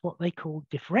because it's what they call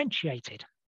differentiated.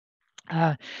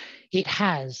 It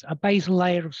has a basal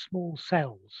layer of small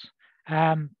cells,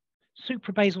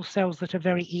 suprabasal cells that are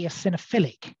very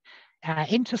eosinophilic,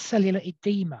 intercellular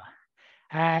edema.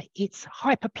 It's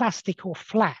hyperplastic or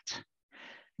flat.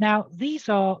 Now, these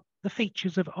are the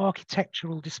features of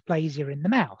architectural dysplasia in the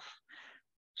mouth.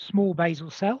 Small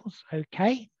basal cells,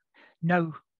 okay,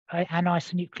 no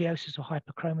anisonucleosis or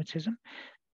hyperchromatism.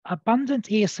 Abundant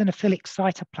eosinophilic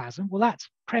cytoplasm, well, that's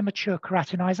premature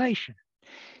keratinization.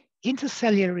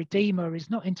 Intercellular edema is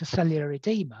not intercellular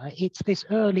edema, it's this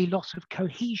early loss of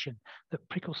cohesion that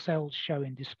prickle cells show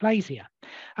in dysplasia.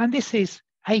 And this is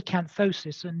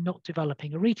acanthosis and not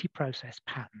developing a Reti process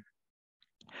pattern.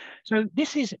 So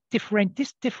this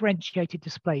differentiated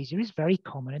dysplasia is very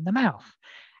common in the mouth.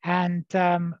 And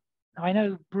I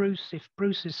know Bruce, if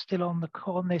Bruce is still on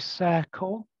this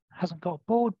call, hasn't got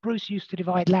bored, Bruce used to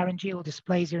divide laryngeal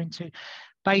dysplasia into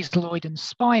basaloid and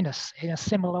spinous in a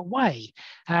similar way,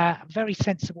 a very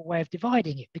sensible way of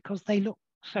dividing it because they look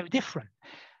so different.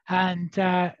 And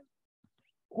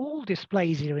all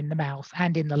dysplasia in the mouth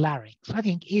and in the larynx, I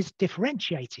think, is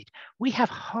differentiated. We have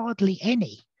hardly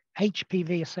any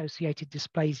HPV-associated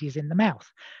dysplasias in the mouth.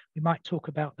 We might talk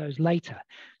about those later.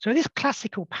 So this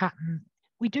classical pattern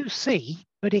we do see,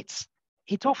 but it's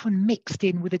often mixed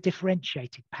in with a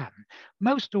differentiated pattern.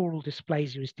 Most oral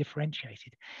dysplasia is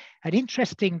differentiated. An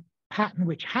interesting pattern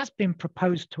which has been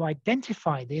proposed to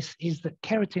identify this is that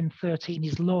keratin 13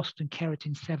 is lost and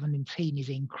keratin 17 is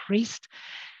increased.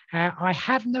 I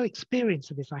have no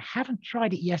experience of this. I haven't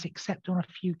tried it yet, except on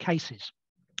a few cases.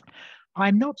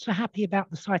 I'm not so happy about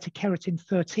the cytokeratin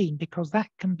 13 because that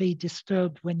can be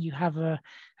disturbed when you have an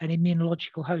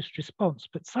immunological host response.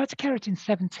 But cytokeratin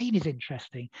 17 is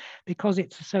interesting because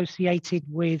it's associated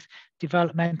with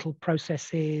developmental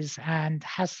processes and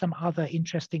has some other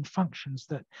interesting functions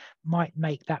that might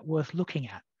make that worth looking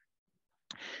at.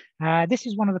 This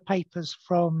is one of the papers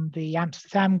from the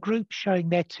Amsterdam group showing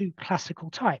their two classical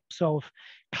types of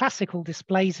classical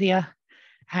dysplasia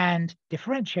and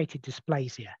differentiated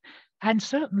dysplasia. And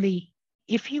certainly,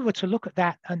 if you were to look at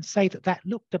that and say that that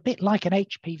looked a bit like an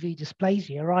HPV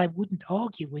dysplasia, I wouldn't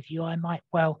argue with you. I might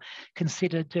well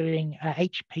consider doing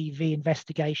HPV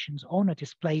investigations on a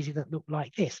dysplasia that looked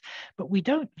like this. But we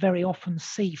don't very often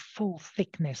see full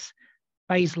thickness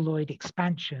basaloid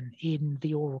expansion in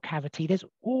the oral cavity. There's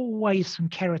always some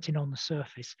keratin on the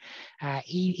surface.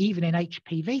 Even in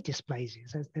HPV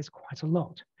dysplasias, there's quite a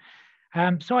lot.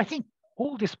 So I think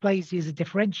all dysplasias are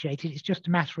differentiated. It's just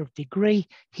a matter of degree.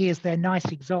 Here's their nice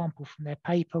example from their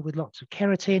paper with lots of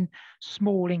keratin,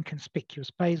 small inconspicuous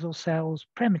basal cells,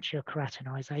 premature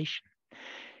keratinization.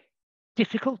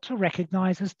 Difficult to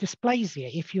recognize as dysplasia.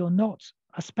 If you're not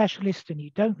a specialist and you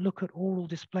don't look at oral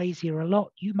dysplasia a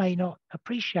lot, you may not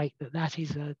appreciate that that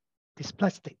is a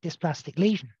dysplastic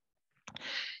lesion.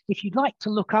 If you'd like to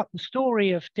look up the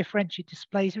story of differentiated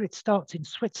dysplasia, it starts in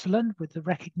Switzerland with the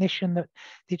recognition that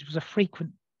it was a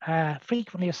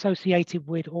frequently associated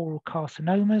with oral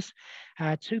carcinomas.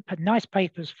 Two nice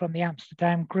papers from the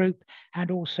Amsterdam group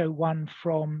and also one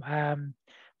from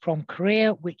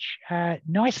Korea, which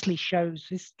nicely shows,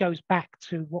 this goes back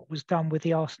to what was done with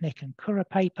the arsenic and Kura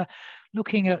paper,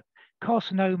 looking at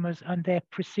carcinomas and their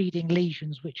preceding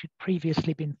lesions, which had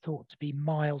previously been thought to be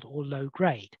mild or low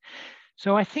grade.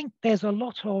 So I think there's a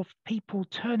lot of people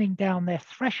turning down their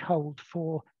threshold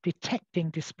for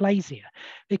detecting dysplasia,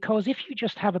 because if you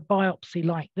just have a biopsy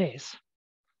like this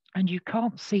and you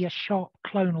can't see a sharp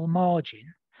clonal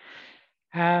margin,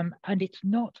 And it's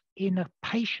not in a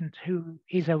patient who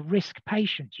is a risk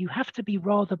patient. You have to be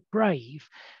rather brave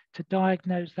to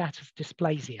diagnose that as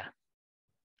dysplasia.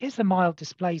 It's a mild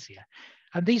dysplasia.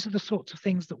 And these are the sorts of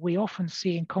things that we often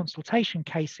see in consultation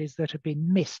cases that have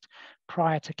been missed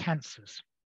prior to cancers.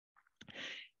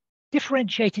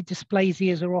 Differentiated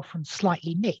dysplasias are often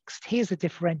slightly mixed. Here's a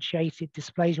differentiated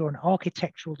dysplasia or an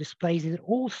architectural dysplasia that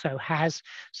also has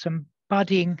some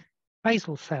budding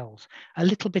basal cells, a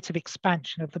little bit of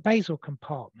expansion of the basal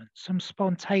compartment, some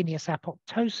spontaneous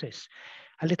apoptosis,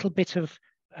 a little bit of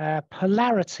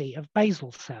polarity of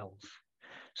basal cells.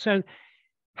 So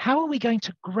how are we going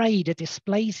to grade a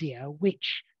dysplasia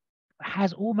which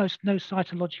has almost no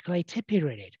cytological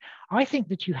atypia in it? I think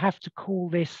that you have to call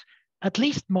this at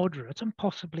least moderate and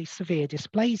possibly severe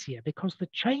dysplasia, because the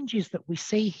changes that we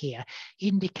see here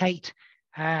indicate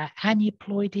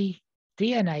aneuploidy,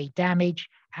 DNA damage,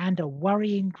 and a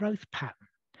worrying growth pattern.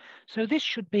 So this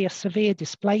should be a severe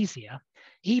dysplasia,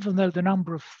 even though the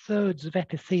number of thirds of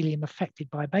epithelium affected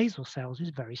by basal cells is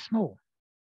very small.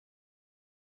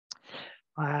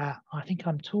 I think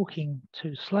I'm talking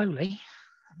too slowly.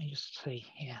 Let me just see,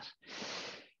 yes.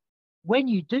 When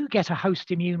you do get a host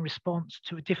immune response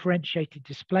to a differentiated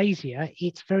dysplasia,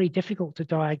 it's very difficult to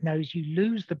diagnose. You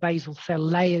lose the basal cell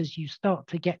layers, you start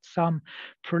to get some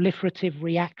proliferative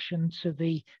reaction to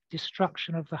the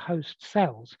destruction of the host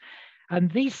cells.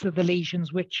 And these are the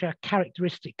lesions which are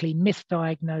characteristically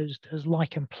misdiagnosed as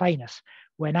lichen planus,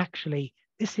 when actually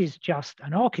this is just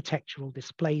an architectural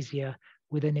dysplasia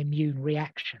with an immune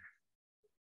reaction.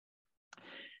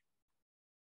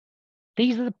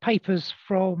 These are the papers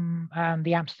from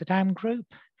the Amsterdam group,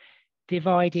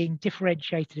 dividing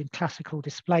differentiated and classical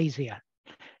dysplasia.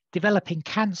 Developing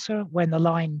cancer, when the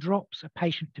line drops, a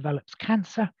patient develops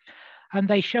cancer. And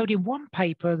they showed in one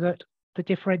paper that the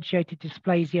differentiated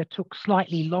dysplasia took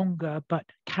slightly longer, but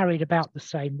carried about the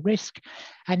same risk.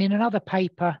 And in another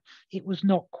paper, it was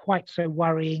not quite so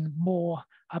worrying, more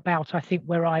about, I think,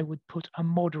 where I would put a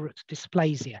moderate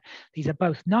dysplasia. These are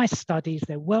both nice studies,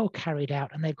 they're well carried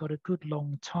out, and they've got a good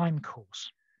long time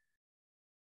course.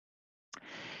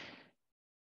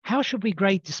 How should we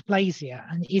grade dysplasia,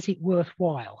 and is it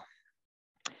worthwhile?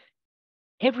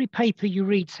 Every paper you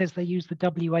read says they use the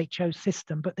WHO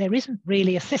system, but there isn't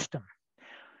really a system.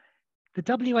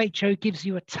 The WHO gives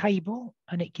you a table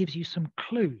and it gives you some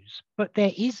clues, but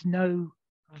there is no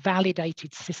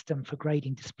validated system for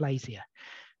grading dysplasia.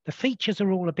 The features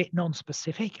are all a bit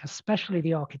non-specific, especially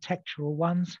the architectural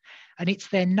ones, and it's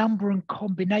their number and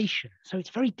combination. So it's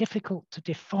very difficult to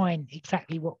define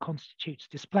exactly what constitutes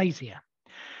dysplasia.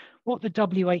 What the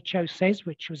WHO says,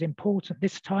 which was important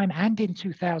this time and in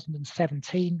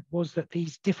 2017, was that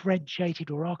these differentiated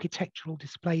or architectural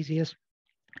dysplasias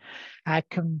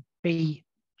can be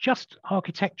just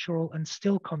architectural and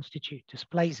still constitute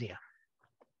dysplasia.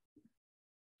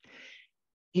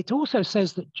 It also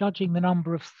says that judging the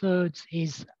number of thirds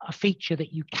is a feature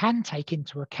that you can take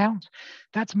into account.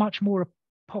 That's much more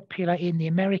popular in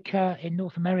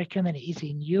North America than it is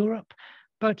in Europe,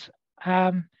 but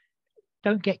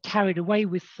don't get carried away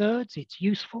with thirds. It's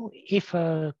useful. If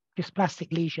a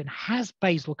dysplastic lesion has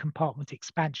basal compartment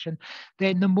expansion,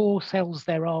 then the more cells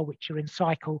there are which are in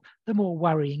cycle, the more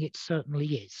worrying it certainly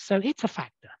is. So it's a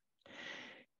factor.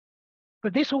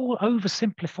 But this all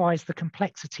oversimplifies the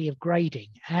complexity of grading.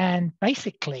 And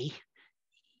basically,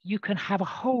 you can have a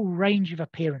whole range of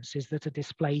appearances that are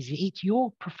dysplasia. It's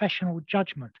your professional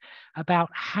judgment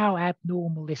about how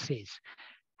abnormal this is.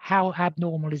 How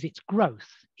abnormal is its growth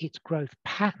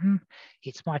pattern,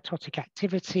 its mitotic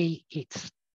activity,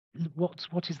 its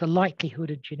what is the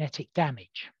likelihood of genetic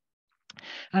damage.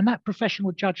 And that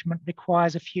professional judgment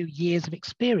requires a few years of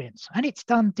experience, and it's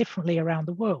done differently around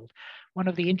the world. One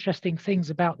of the interesting things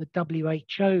about the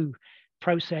WHO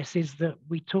process is that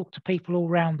we talk to people all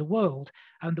around the world,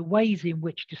 and the ways in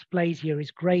which dysplasia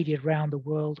is graded around the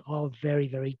world are very,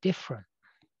 very different.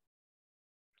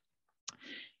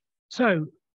 So,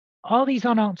 are these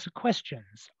unanswered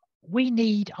questions?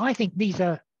 I think these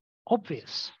are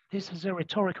obvious. This is a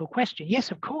rhetorical question. Yes,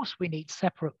 of course, we need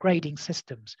separate grading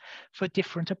systems for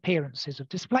different appearances of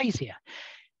dysplasia.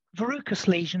 Verrucous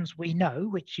lesions, we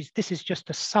know, this is just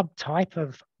a subtype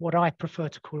of what I prefer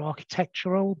to call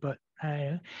architectural, but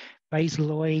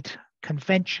basaloid,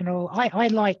 conventional. I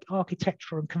like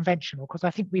architectural and conventional because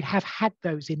I think we have had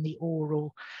those in the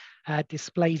oral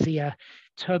dysplasia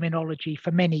terminology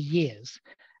for many years.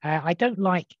 I don't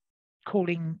like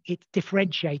calling it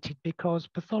differentiated because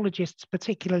pathologists,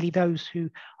 particularly those who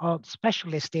aren't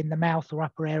specialists in the mouth or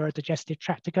upper aerodigestive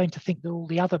tract, are going to think that all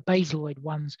the other basaloid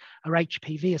ones are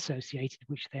HPV associated,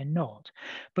 which they're not.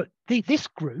 But this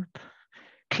group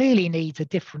clearly needs a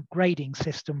different grading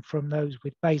system from those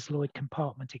with basaloid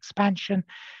compartment expansion.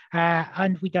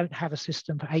 And we don't have a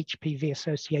system for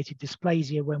HPV-associated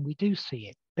dysplasia when we do see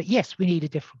it. But yes, we need a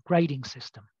different grading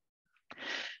system.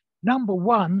 Number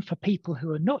one, for people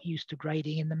who are not used to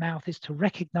grading in the mouth, is to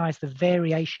recognize the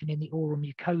variation in the oral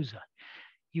mucosa.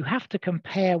 You have to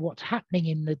compare what's happening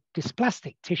in the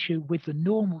dysplastic tissue with the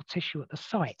normal tissue at the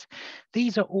site.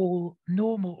 These are all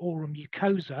normal oral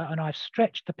mucosa, and I've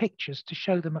stretched the pictures to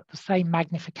show them at the same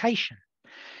magnification.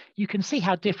 You can see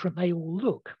how different they all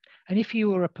look. And if you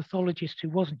were a pathologist who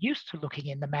wasn't used to looking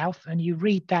in the mouth and you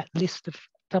read that list of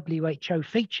WHO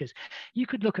features, you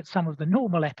could look at some of the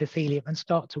normal epithelium and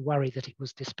start to worry that it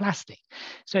was dysplastic.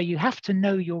 So you have to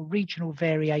know your regional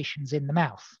variations in the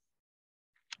mouth.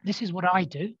 This is what I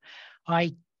do.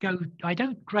 I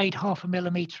don't grade 0.5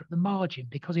 millimeter at the margin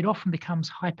because it often becomes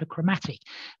hyperchromatic.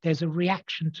 There's a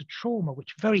reaction to trauma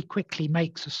which very quickly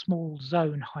makes a small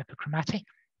zone hyperchromatic.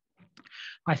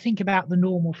 I think about the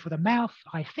normal for the mouth.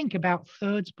 I think about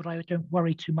thirds, but I don't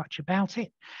worry too much about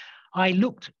it. I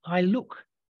look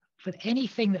for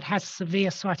anything that has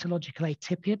severe cytological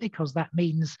atypia, because that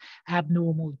means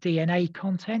abnormal DNA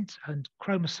content and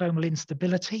chromosomal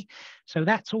instability. So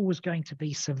that's always going to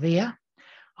be severe.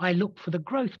 I look for the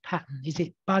growth pattern. Is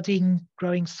it budding,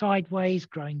 growing sideways,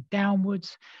 growing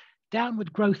downwards?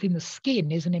 Downward growth in the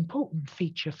skin is an important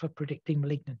feature for predicting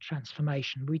malignant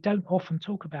transformation. We don't often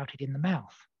talk about it in the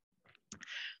mouth.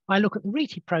 I look at the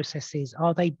Reti processes.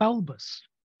 Are they bulbous?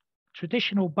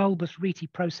 Traditional bulbous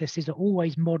Reti processes are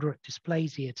always moderate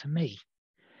dysplasia to me.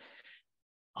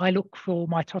 I look for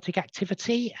mitotic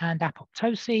activity and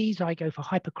apoptoses. I go for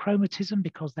hyperchromatism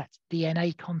because that's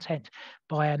DNA content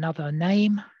by another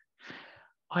name.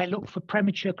 I look for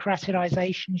premature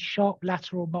keratinization, sharp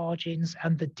lateral margins,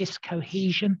 and the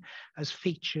discohesion as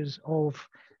features of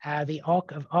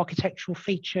architectural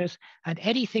features. And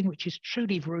anything which is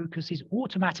truly verrucous is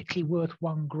automatically worth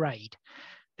 1 grade.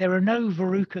 There are no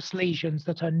verrucous lesions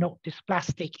that are not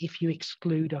dysplastic if you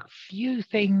exclude a few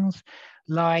things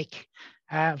like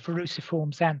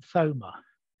verruciform xanthoma.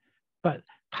 But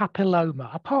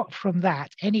papilloma, apart from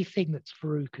that, anything that's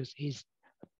verrucous is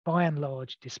by and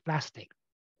large dysplastic.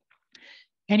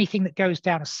 Anything that goes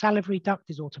down a salivary duct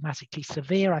is automatically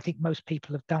severe. I think most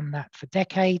people have done that for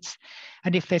decades.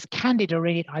 And if there's candida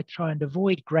in it, I try and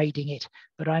avoid grading it,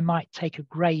 but I might take a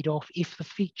grade off if the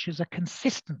features are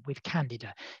consistent with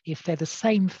candida, if they're the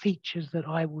same features that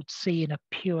I would see in a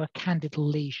pure candidal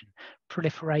lesion,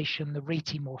 proliferation, the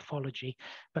Reti morphology.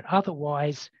 But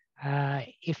otherwise,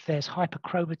 if there's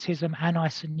hyperchromatism,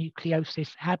 anisonucleosis,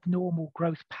 abnormal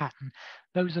growth pattern,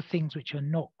 those are things which are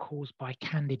not caused by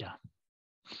candida.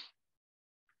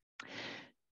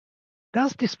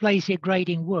 Does dysplasia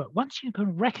grading work? Once you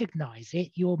can recognize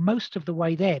it, you're most of the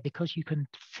way there because you can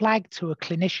flag to a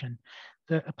clinician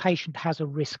that a patient has a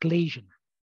risk lesion.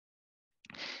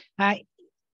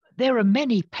 There are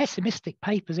many pessimistic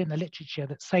papers in the literature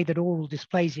that say that oral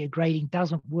dysplasia grading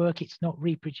doesn't work, it's not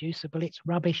reproducible, it's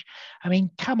rubbish. I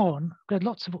mean, come on, there are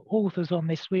lots of authors on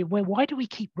this. Why do we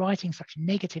keep writing such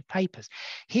negative papers?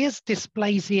 Here's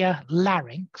dysplasia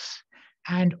larynx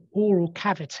and oral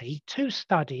cavity, 2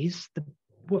 studies.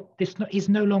 This is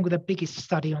no longer the biggest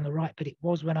study on the right, but it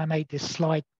was when I made this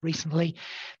slide recently.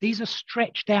 These are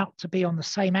stretched out to be on the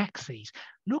same axes.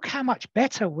 Look how much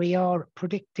better we are at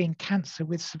predicting cancer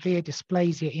with severe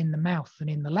dysplasia in the mouth than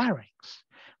in the larynx,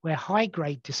 where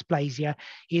high-grade dysplasia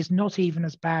is not even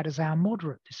as bad as our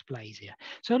moderate dysplasia.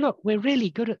 So look, we're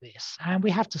really good at this, and we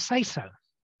have to say so.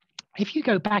 If you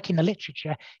go back in the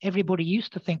literature, everybody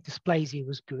used to think dysplasia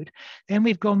was good. Then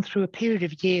we've gone through a period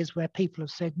of years where people have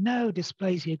said, no,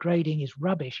 dysplasia grading is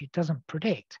rubbish, it doesn't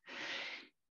predict.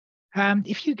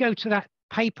 If you go to that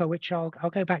paper, which I'll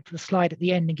go back to the slide at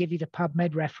the end and give you the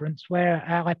PubMed reference, where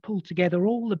I pulled together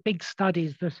all the big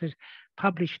studies that are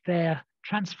published there,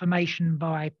 transformation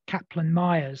by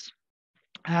Kaplan-Meiers.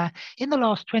 In the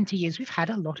last 20 years, we've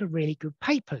had a lot of really good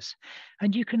papers.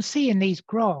 And you can see in these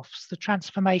graphs the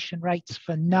transformation rates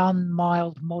for none,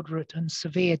 mild, moderate, and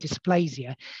severe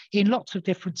dysplasia in lots of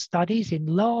different studies in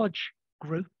large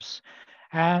groups.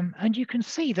 And you can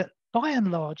see that by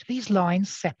and large, these lines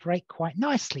separate quite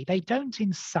nicely. They don't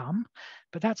in some,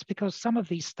 but that's because some of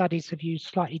these studies have used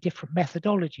slightly different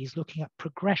methodologies, looking at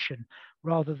progression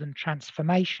rather than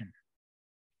transformation.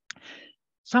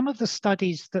 Some of the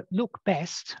studies that look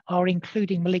best are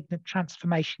including malignant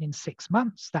transformation in 6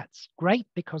 months. That's great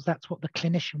because that's what the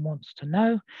clinician wants to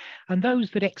know. And those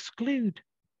that exclude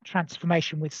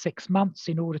transformation with 6 months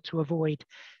in order to avoid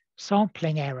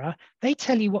sampling error, they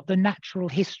tell you what the natural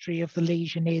history of the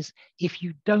lesion is if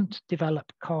you don't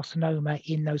develop carcinoma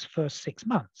in those first 6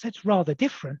 months. It's rather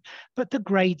different, but the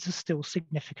grades are still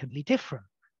significantly different.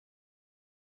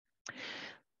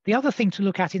 The other thing to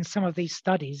look at in some of these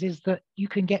studies is that you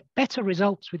can get better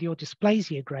results with your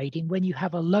dysplasia grading when you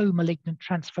have a low malignant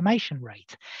transformation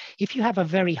rate. If you have a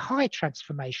very high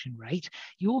transformation rate,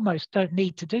 you almost don't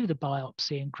need to do the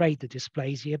biopsy and grade the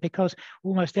dysplasia because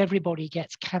almost everybody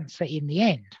gets cancer in the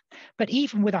end. But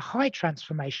even with a high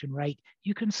transformation rate,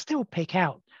 you can still pick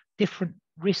out different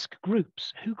risk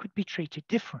groups who could be treated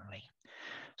differently.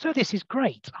 So this is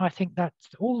great. I think that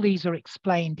all these are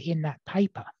explained in that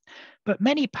paper. But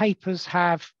many papers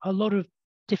have a lot of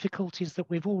difficulties that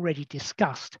we've already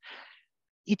discussed.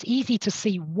 It's easy to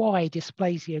see why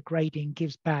dysplasia grading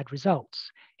gives bad results.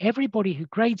 Everybody who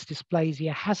grades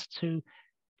dysplasia has to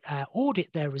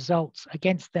audit their results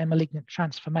against their malignant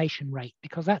transformation rate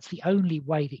because that's the only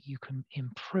way that you can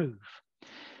improve.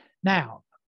 Now,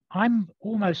 I'm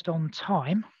almost on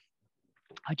time.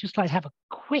 I'd just like to have a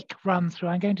quick run through.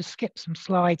 I'm going to skip some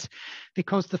slides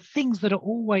because the things that are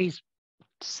always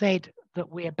said that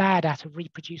we're bad at are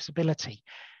reproducibility.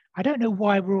 I don't know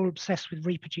why we're all obsessed with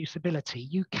reproducibility.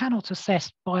 You cannot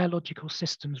assess biological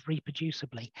systems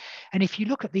reproducibly. And if you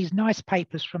look at these nice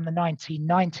papers from the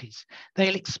 1990s,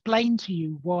 they'll explain to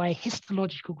you why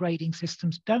histological grading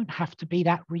systems don't have to be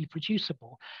that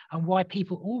reproducible and why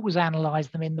people always analyze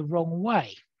them in the wrong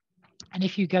way. And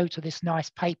if you go to this nice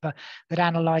paper that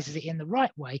analyzes it in the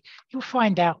right way, you'll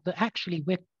find out that actually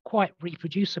we're quite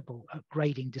reproducible at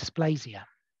grading dysplasia.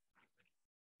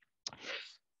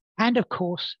 And of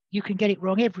course, you can get it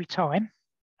wrong every time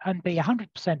and be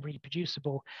 100%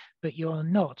 reproducible, but you're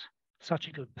not such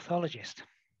a good pathologist.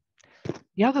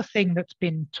 The other thing that's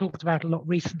been talked about a lot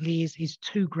recently is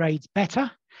 2 grades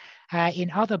better.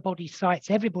 In other body sites,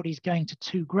 everybody's going to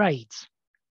 2 grades.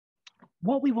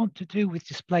 What we want to do with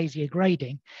dysplasia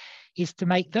grading is to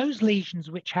make those lesions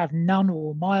which have none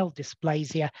or mild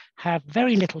dysplasia have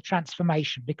very little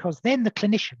transformation, because then the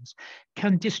clinicians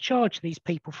can discharge these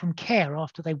people from care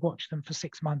after they watch them for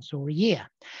 6 months or a year.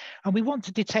 And we want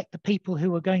to detect the people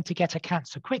who are going to get a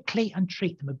cancer quickly and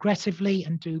treat them aggressively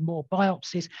and do more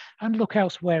biopsies and look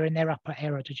elsewhere in their upper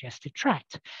aerodigestive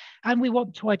tract. And we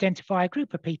want to identify a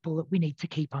group of people that we need to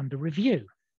keep under review.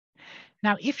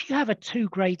 Now, if you have a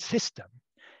 2-grade system,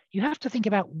 you have to think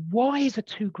about why is a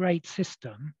 2-grade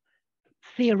system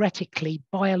theoretically,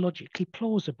 biologically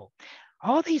plausible?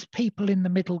 Are these people in the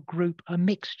middle group a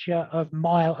mixture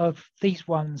of these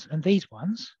ones and these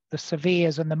ones, the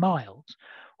severes and the milds,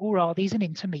 or are these an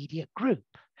intermediate group?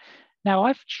 Now,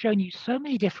 I've shown you so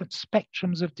many different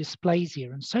spectrums of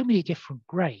dysplasia and so many different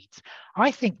grades. I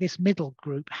think this middle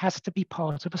group has to be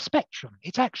part of a spectrum.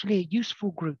 It's actually a useful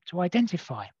group to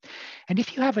identify. And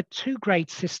if you have a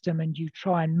 2-grade system and you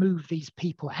try and move these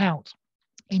people out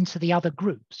into the other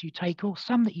groups, you take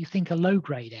some that you think are low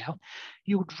grade out,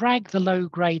 you'll drag the low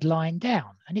grade line down.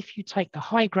 And if you take the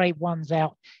high grade ones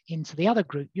out into the other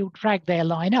group, you'll drag their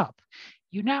line up.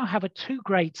 You now have a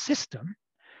 2-grade system,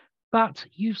 but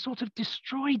you've sort of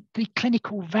destroyed the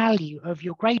clinical value of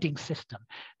your grading system,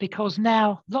 because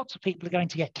now lots of people are going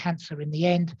to get cancer in the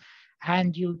end,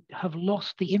 and you have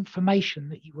lost the information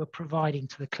that you were providing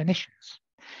to the clinicians.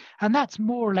 And that's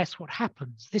more or less what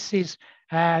happens. This is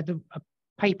a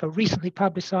paper recently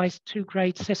publicized,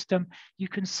 2-grade system. You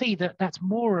can see that that's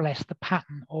more or less the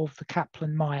pattern of the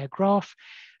Kaplan-Meier graph.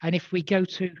 And if we go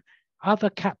to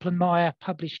other Kaplan-Meier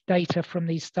published data from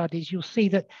these studies, you'll see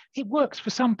that it works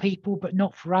for some people, but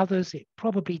not for others. It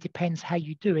probably depends how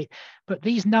you do it, but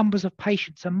these numbers of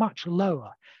patients are much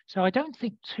lower. So I don't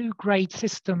think 2-grade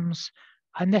systems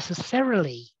are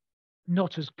necessarily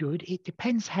not as good. It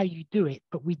depends how you do it,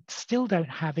 but we still don't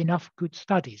have enough good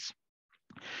studies.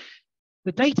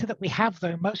 The data that we have,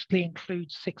 though, mostly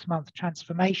includes 6-month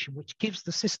transformation, which gives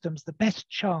the systems the best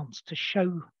chance to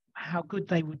show how good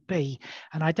they would be,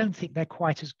 and I don't think they're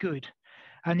quite as good.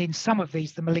 And in some of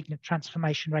these, the malignant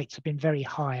transformation rates have been very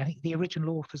high. I think the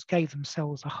original authors gave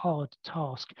themselves a hard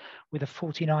task with a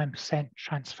 49%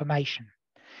 transformation.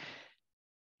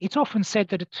 It's often said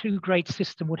that a 2-grade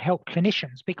system would help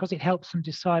clinicians because it helps them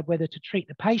decide whether to treat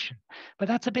the patient. But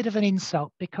that's a bit of an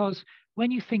insult, because when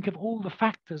you think of all the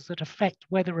factors that affect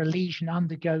whether a lesion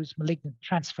undergoes malignant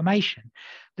transformation,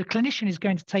 the clinician is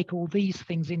going to take all these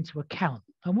things into account.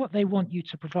 And what they want you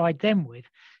to provide them with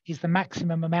is the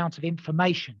maximum amount of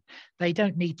information. They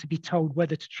don't need to be told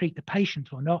whether to treat the patient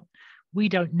or not. We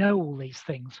don't know all these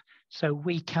things, so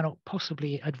we cannot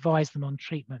possibly advise them on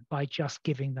treatment by just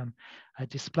giving them a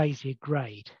dysplasia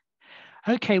grade.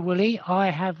 Okay, Willie,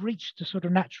 I have reached a sort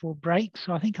of natural break,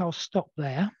 so I think I'll stop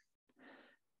there.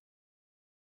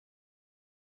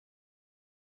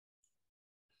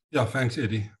 Yeah, thanks,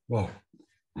 Eddy. Well,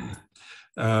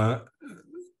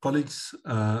 colleagues,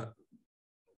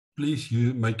 please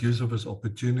make use of this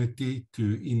opportunity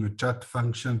to, in the chat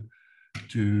function,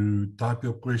 to type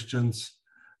your questions,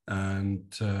 and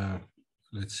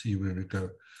let's see where we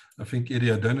go. I think,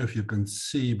 Eddy, I don't know if you can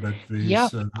see, but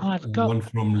there's I've got one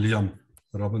from Liam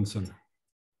Robinson.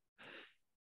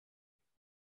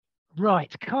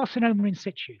 Right, carcinoma in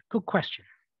situ. Good question.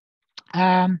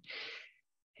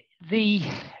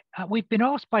 We've been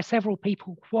asked by several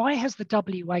people, why has the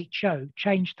WHO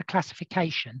changed the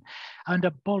classification and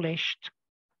abolished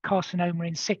carcinoma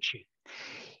in situ?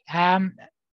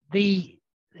 The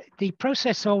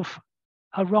process of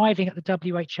arriving at the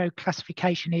WHO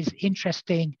classification is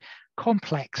interesting,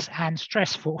 complex, and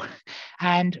stressful.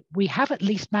 And we have at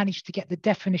least managed to get the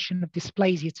definition of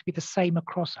dysplasia to be the same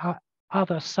across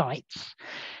other sites.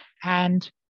 And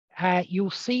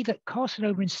you'll see that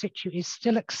carcinoma in situ is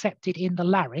still accepted in the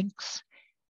larynx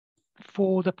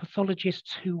for the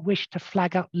pathologists who wish to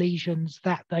flag up lesions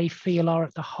that they feel are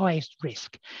at the highest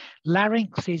risk.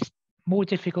 Larynx is more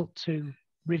difficult to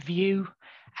review,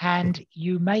 and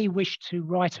you may wish to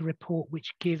write a report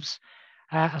which gives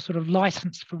a sort of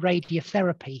license for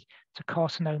radiotherapy to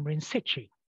carcinoma in situ.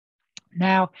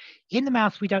 Now, in the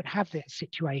mouth, we don't have that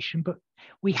situation, but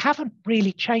we haven't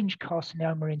really changed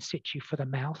carcinoma in situ for the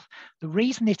mouth. The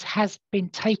reason it has been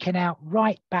taken out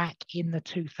right back in the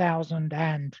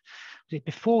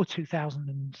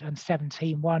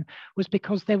 2017 one was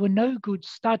because there were no good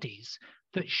studies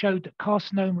that showed that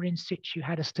carcinoma in situ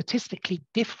had a statistically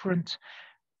different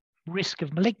risk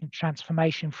of malignant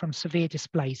transformation from severe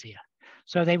dysplasia.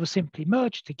 So they were simply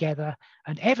merged together.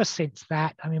 And ever since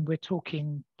that, I mean, we're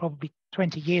talking probably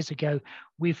 20 years ago,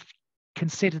 we've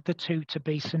considered the two to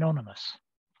be synonymous.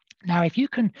 Now, if you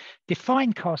can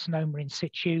define carcinoma in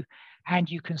situ and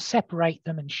you can separate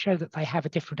them and show that they have a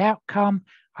different outcome,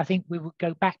 I think we will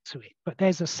go back to it. But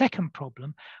there's a second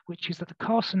problem, which is that the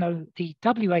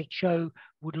WHO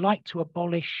would like to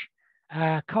abolish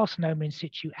carcinoma in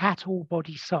situ at all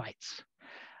body sites.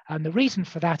 And the reason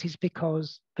for that is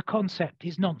because the concept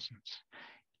is nonsense.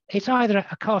 It's either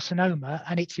a carcinoma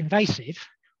and it's invasive,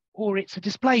 or it's a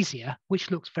dysplasia,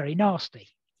 which looks very nasty.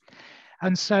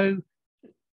 And so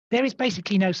there is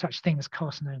basically no such thing as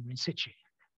carcinoma in situ.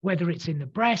 Whether it's in the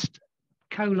breast,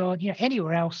 colon,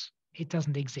 anywhere else, it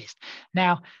doesn't exist.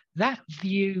 Now, that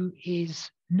view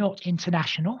is not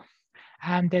international,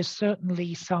 and there's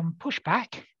certainly some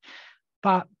pushback,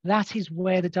 but that is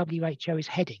where the WHO is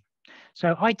heading.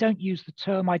 So I don't use the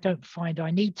term. I don't find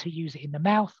I need to use it in the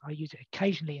mouth. I use it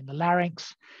occasionally in the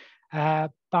larynx.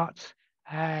 But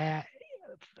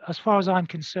as far as I'm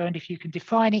concerned, if you can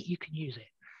define it, you can use it.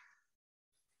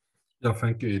 Yeah,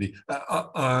 thank you, Eddy.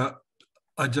 I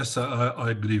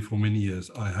agree for many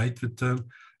years. I hate the term.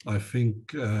 I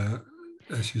think,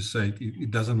 as you say,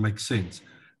 it doesn't make sense.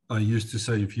 I used to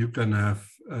say, if you can have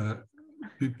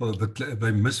people that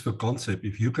they miss the concept,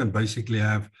 if you can basically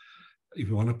have, if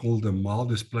you want to call them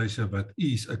mild dysplasia, that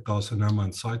is a carcinoma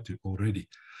in situ already.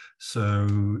 So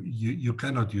you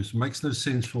cannot use, makes no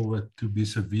sense for it to be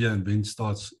severe and then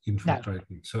starts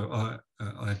infiltrating. No. So I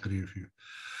agree with you.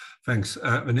 Thanks.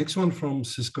 The next one from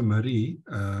Cisco Marie,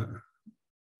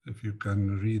 if you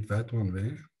can read that one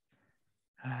there.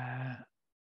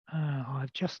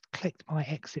 I've just clicked my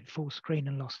exit full screen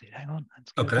and lost it. Hang on,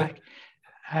 let's go back.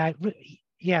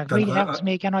 Yeah, read it out to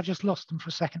me again. I just lost them for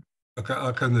a second. Okay,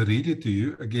 I can read it to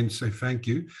you again, say thank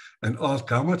you, and ask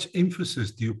how much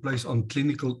emphasis do you place on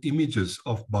clinical images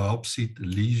of biopsied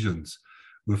lesions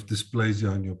with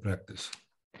dysplasia in your practice?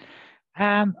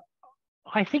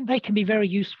 I think they can be very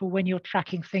useful when you're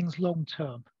tracking things long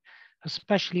term,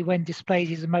 especially when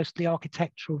dysplasias are mostly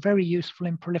architectural, very useful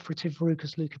in proliferative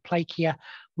verrucous leukoplakia.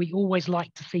 We always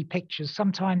like to see pictures.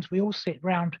 Sometimes we all sit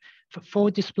around for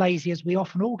dysplasias. We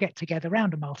often all get together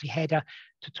around a multi-header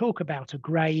to talk about a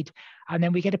grade, and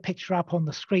then we get a picture up on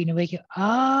the screen and we go,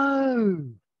 oh,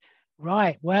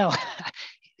 right, well,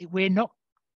 we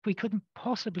couldn't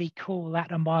possibly call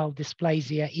that a mild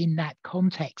dysplasia in that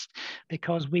context,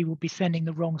 because we will be sending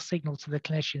the wrong signal to the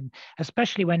clinician,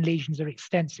 especially when lesions are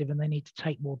extensive and they need to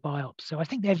take more biopsies. So I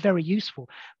think they're very useful,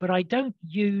 but I don't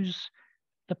use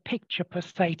the picture per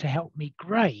se to help me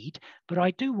grade, but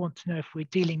I do want to know if we're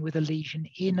dealing with a lesion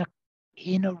in a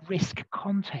risk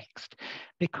context,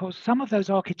 because some of those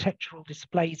architectural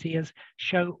dysplasias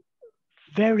show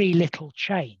very little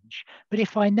change. But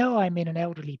if I know I'm in an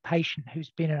elderly patient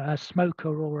who's been a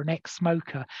smoker or an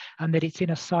ex-smoker, and that it's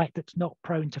in a site that's not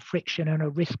prone to friction and a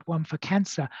risk one for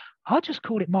cancer, I'll just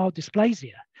call it mild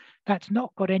dysplasia. That's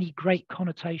not got any great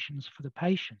connotations for the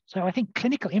patient. So I think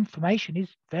clinical information is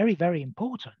very, very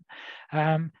important.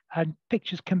 And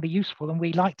pictures can be useful, and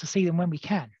we like to see them when we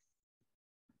can.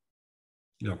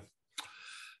 Yeah.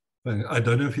 I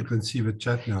don't know if you can see the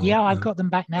chat now. Yeah, I've got them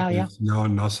back now, yeah. Now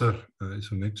Nasser is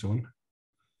the next one.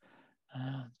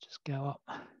 Just go up.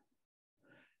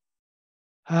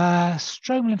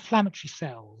 Stromal inflammatory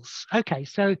cells. Okay,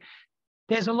 so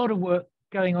there's a lot of work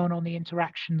going on the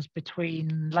interactions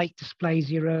between late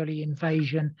dysplasia, early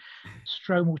invasion,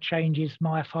 stromal changes,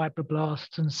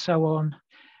 myofibroblasts, and so on.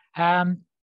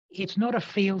 It's not a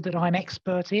field that I'm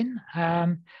expert in.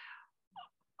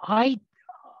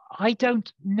 I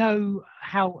don't know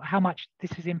how much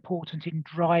this is important in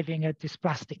driving a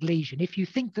dysplastic lesion. If you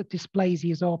think that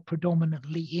dysplasias are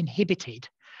predominantly inhibited,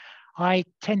 I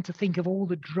tend to think of all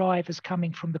the drivers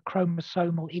coming from the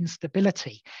chromosomal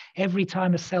instability. Every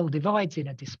time a cell divides in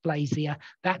a dysplasia,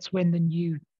 that's when the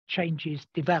new changes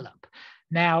develop.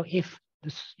 Now, if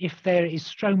there is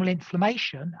stromal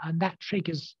inflammation and that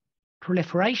triggers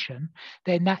proliferation,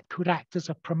 then that could act as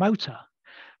a promoter.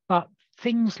 But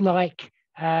things like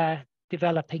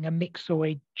developing a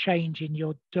myxoid change in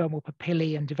your dermal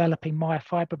papillae and developing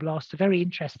myofibroblasts are very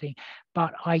interesting,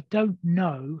 but I don't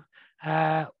know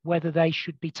whether they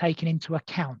should be taken into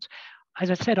account.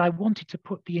 As I said, I wanted to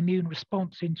put the immune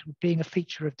response into being a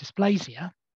feature of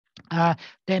dysplasia.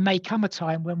 There may come a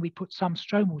time when we put some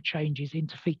stromal changes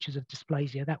into features of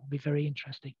dysplasia. That would be very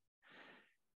interesting.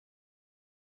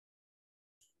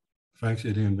 Thanks,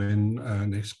 Eddy. And then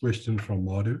next question from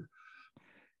Madhu.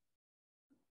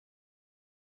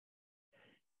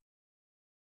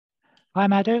 Hi,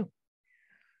 Madhu.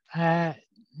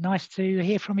 Nice to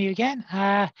hear from you again.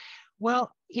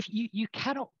 Well, if you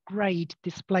cannot grade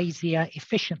dysplasia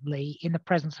efficiently in the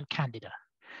presence of Candida.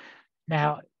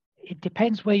 Now, it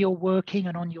depends where you're working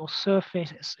and on your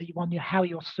surface, on how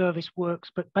your service works,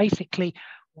 but basically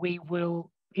we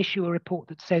will issue a report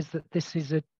that says that this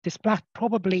is a dysplasia,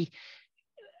 probably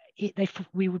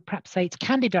we would perhaps say it's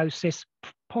candidosis,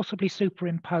 possibly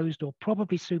superimposed or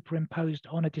probably superimposed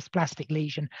on a dysplastic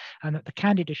lesion, and that the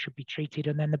Candida should be treated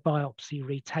and then the biopsy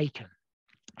retaken.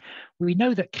 We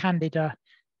know that Candida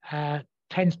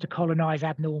tends to colonize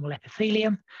abnormal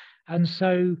epithelium, and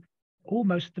so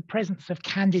almost the presence of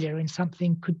Candida in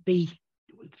something could be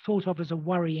thought of as a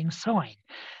worrying sign.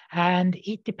 And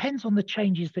it depends on the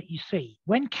changes that you see.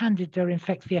 When Candida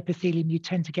infects the epithelium, you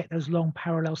tend to get those long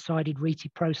parallel-sided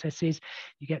Reti processes.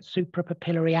 You get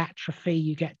suprapapillary atrophy.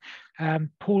 You get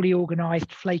poorly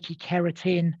organized flaky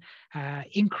keratin,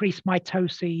 increased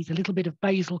mitoses, a little bit of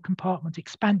basal compartment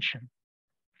expansion.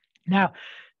 Now,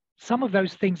 some of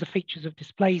those things are features of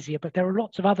dysplasia, but there are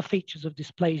lots of other features of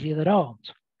dysplasia that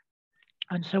aren't.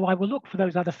 And so I will look for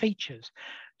those other features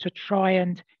to try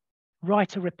and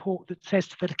write a report that says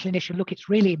to the clinician, look, it's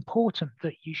really important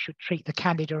that you should treat the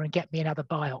Candida and get me another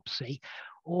biopsy,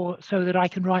 or so that I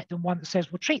can write them one that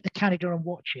says, well, treat the Candida and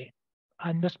watch it,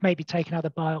 and just maybe take another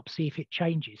biopsy if it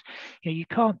changes. You know, you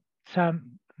can't,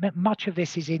 much of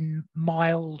this is in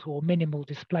mild or minimal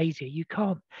dysplasia. You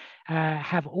can't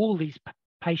have all these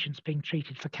patients being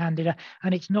treated for Candida,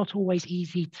 and it's not always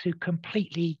easy to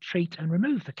completely treat and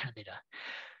remove the Candida.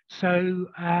 So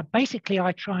basically,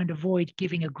 I try and avoid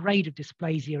giving a grade of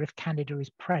dysplasia if Candida is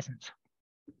present.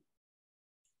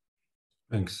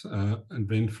 Thanks. And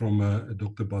then from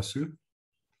Dr. Basu,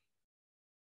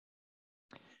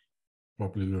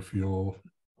 probably with your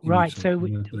right. So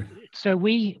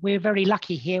we're very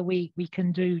lucky here. We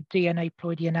can do DNA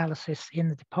ploidy analysis in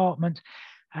the department,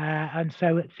 and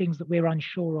so things that we're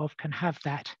unsure of can have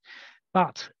that,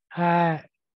 but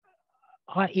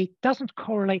it doesn't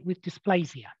correlate with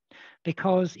dysplasia,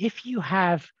 because if you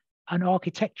have an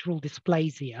architectural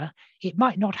dysplasia, it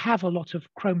might not have a lot of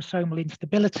chromosomal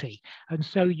instability, and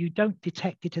so you don't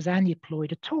detect it as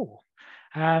aneuploid at all.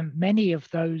 Many of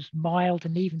those mild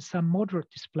and even some moderate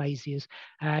dysplasias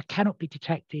cannot be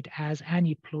detected as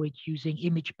aneuploid using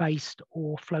image-based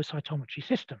or flow cytometry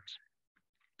systems.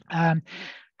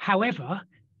 However,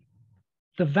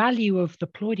 the value of the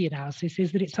ploidy analysis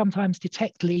is that it sometimes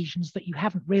detects lesions that you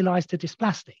haven't realized are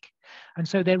dysplastic. And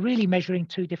so they're really measuring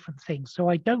two different things. So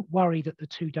I don't worry that the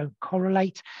two don't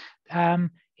correlate.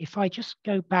 If I just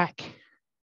go back,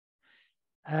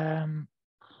 at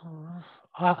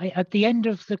the end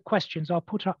of the questions, I'll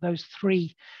put up those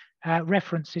three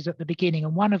references at the beginning,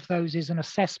 and one of those is an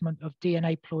assessment of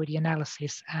DNA ploidy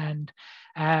analysis and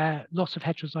loss of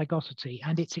heterozygosity,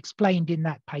 and it's explained in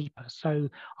that paper, so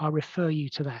I'll refer you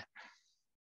to that.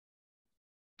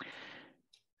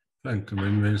 Thank you.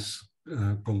 And there's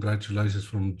congratulations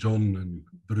from John and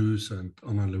Bruce and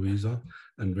Anna Luisa,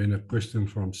 and then a question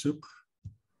from Suk.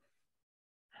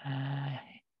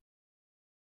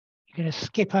 You're going to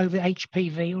skip over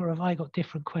HPV, or have I got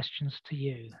different questions to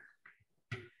you?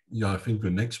 Yeah, I think the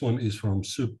next one is from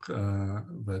Suk.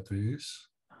 That is.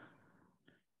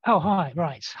 Oh, hi.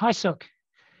 Right. Hi, Suk.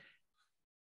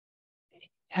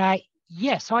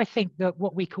 Yes, I think that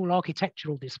what we call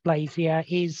architectural dysplasia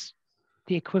is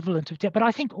the equivalent of, but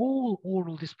I think all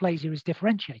oral dysplasia is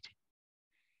differentiated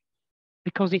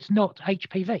because it's not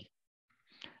HPV.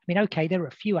 I mean, okay, there are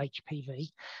a few HPV,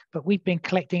 but we've been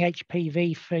collecting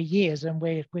HPV for years, and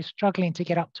we're struggling to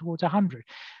get up towards 100.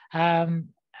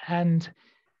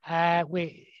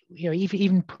 We're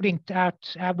even putting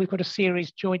out. We've got a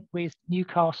series joint with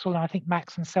Newcastle, and I think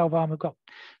Max and Selvarm have got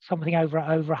something over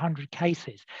 100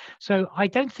 cases. So I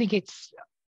don't think it's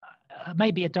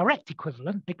maybe a direct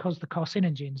equivalent because the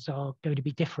carcinogens are going to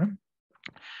be different.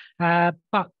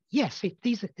 But yes,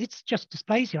 it's just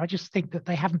dysplasia. I just think that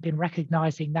they haven't been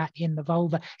recognizing that in the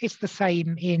vulva. It's the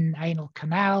same in anal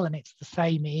canal, and it's the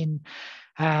same in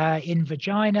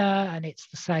vagina, and it's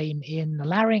the same in the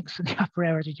larynx and the upper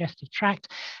air digestive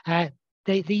tract.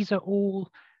 These are all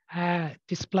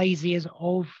dysplasias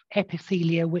of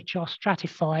epithelia which are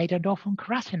stratified and often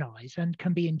keratinized and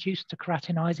can be induced to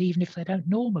keratinize even if they don't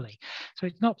normally. So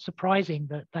it's not surprising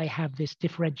that they have this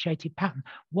differentiated pattern.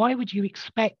 Why would you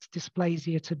expect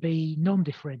dysplasia to be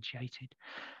non-differentiated?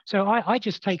 So I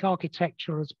just take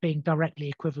architecture as being directly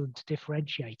equivalent to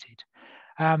differentiated.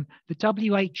 The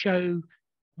WHO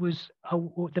was,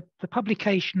 the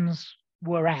publications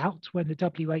were out when the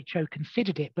WHO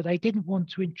considered it, but they didn't want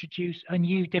to introduce a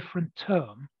new different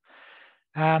term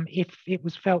if it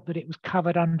was felt that it was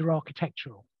covered under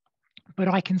architectural. But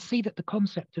I can see that the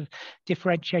concept of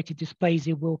differentiated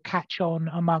dysplasia will catch on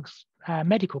amongst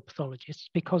medical pathologists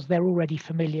because they're already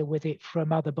familiar with it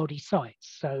from other body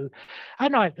sites. So,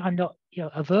 and I'm not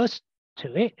averse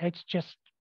to it. It's just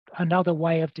another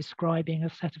way of describing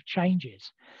a set of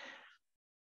changes.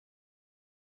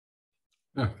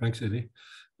 Yeah, thanks, Eddy.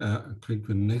 I think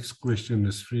the next question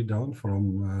is free down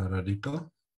from Radhika.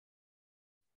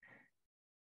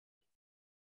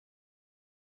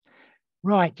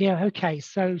 Right, yeah, okay.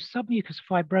 So submucous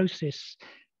fibrosis,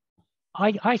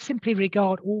 I simply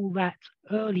regard all that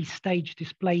early stage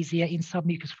dysplasia in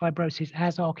submucous fibrosis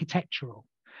as architectural.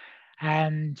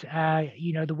 And,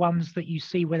 the ones that you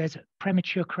see where there's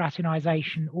premature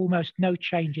keratinization, almost no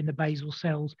change in the basal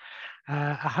cells,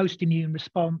 a host immune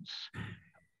response,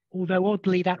 although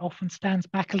oddly that often stands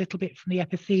back a little bit from the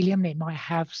epithelium. It might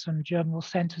have some germinal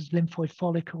centers, lymphoid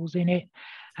follicles in it.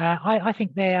 I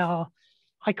think they are,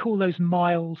 I call those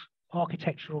mild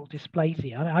architectural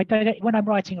dysplasia. I don't, when I'm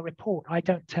writing a report, I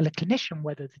don't tell a clinician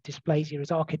whether the dysplasia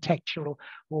is architectural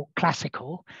or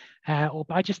classical, or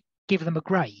I just give them a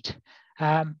grade.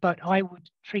 But I would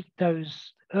treat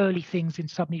those early things in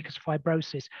submucous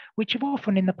fibrosis, which have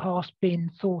often in the past been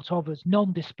thought of as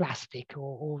non-dysplastic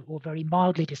or very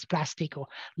mildly dysplastic or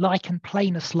lichen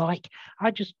planus-like.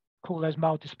 I just call those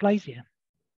mild dysplasia.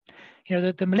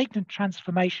 The malignant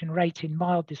transformation rate in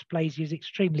mild dysplasia is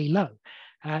extremely low.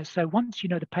 So once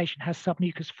the patient has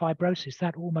submucous fibrosis,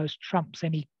 that almost trumps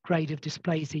any grade of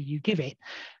dysplasia you give it.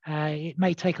 It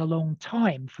may take a long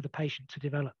time for the patient to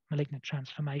develop malignant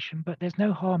transformation, but there's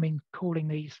no harm in calling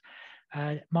these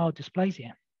mild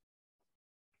dysplasia.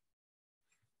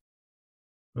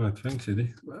 Right, thanks,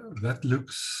 Eddy. That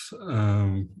looks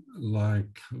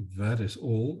like that is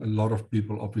all. A lot of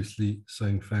people obviously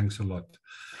saying thanks a lot.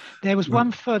 There was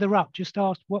one further up, just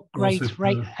asked what grades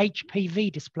rate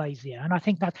HPV dysplasia. And I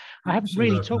think that I haven't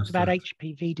really talked about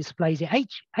HPV dysplasia.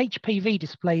 HPV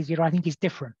dysplasia, I think, is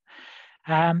different.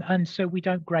 And so we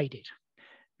don't grade it.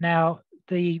 Now,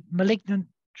 the malignant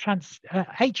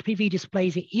HPV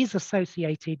dysplasia is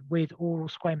associated with oral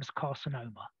squamous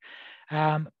carcinoma.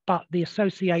 But the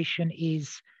association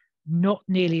is not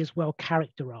nearly as well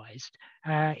characterized.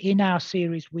 In our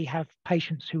series, we have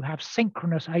patients who have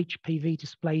synchronous HPV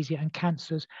dysplasia and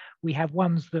cancers. We have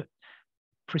ones that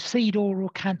precede oral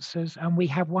cancers, and we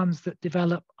have ones that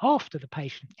develop after the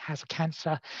patient has a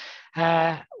cancer,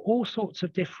 all sorts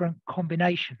of different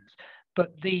combinations.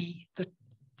 But the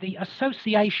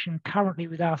association currently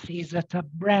with us is at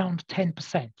around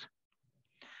 10%.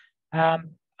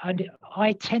 And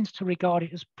I tend to regard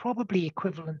it as probably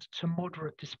equivalent to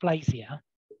moderate dysplasia.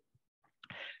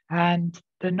 And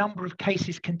the number of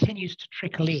cases continues to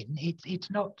trickle in. It's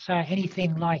not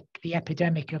anything like the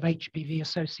epidemic of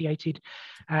HPV-associated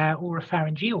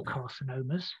oropharyngeal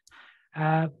carcinomas,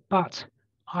 but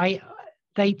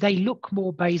they look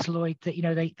more basaloid. That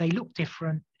they look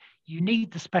different. You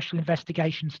need the special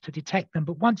investigations to detect them,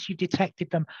 but once you detected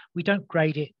them, we don't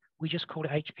grade it. We just call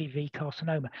it HPV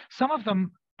carcinoma. Some of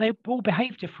them, they all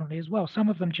behave differently as well. Some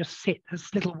of them just sit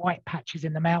as little white patches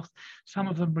in the mouth. Some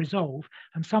of them resolve,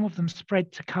 and some of them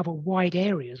spread to cover wide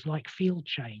areas like field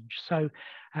change. So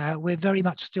we're very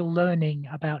much still learning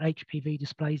about HPV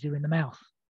dysplasia in the mouth.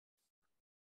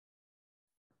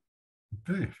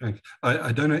 Okay, thanks.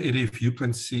 I don't know, Eddy, if you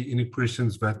can see any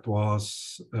questions that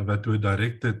were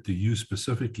directed to you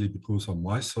specifically, because on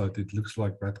my side it looks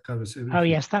like that covers everything. Oh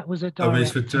yes, that was a direct. Oh,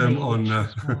 there's the term on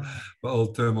the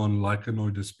old term on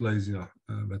lichenoid dysplasia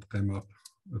that came up.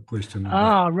 A question.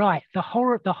 Right, the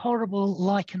horrible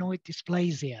lichenoid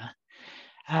dysplasia.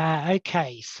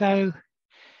 Okay, so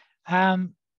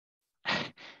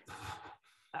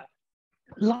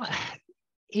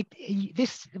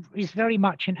this is very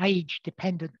much an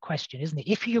age-dependent question, isn't it?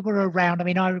 If you were around, I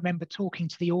mean, I remember talking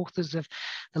to the authors of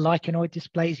the lichenoid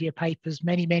dysplasia papers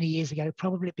many, many years ago,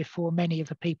 probably before many of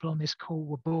the people on this call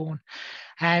were born.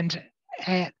 And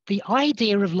the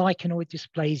idea of lichenoid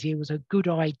dysplasia was a good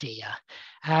idea.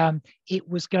 It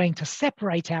was going to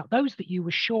separate out those that you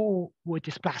were sure were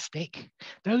dysplastic,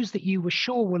 those that you were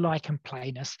sure were lichen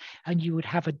planus, and you would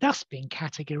have a dustbin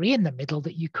category in the middle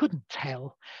that you couldn't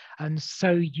tell. And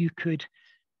so you could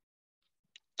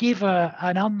give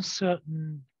an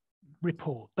uncertain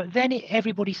report. But then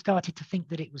everybody started to think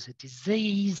that it was a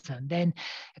disease, and then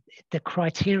the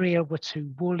criteria were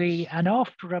too woolly. And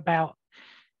after about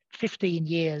 15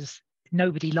 years,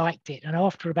 nobody liked it. And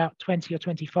after about 20 or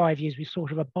 25 years, we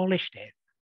sort of abolished it.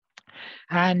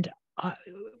 And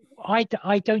I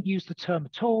don't use the term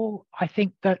at all. I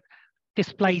think that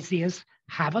dysplasias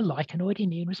have a lichenoid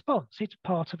immune response. It's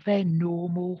part of their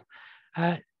normal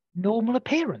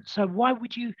appearance. So why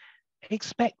would you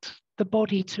expect the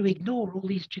body to ignore all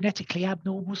these genetically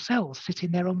abnormal cells sitting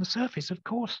there on the surface? Of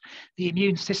course, the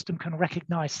immune system can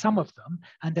recognize some of them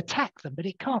and attack them, but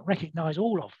it can't recognize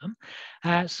all of them.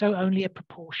 So only a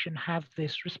proportion have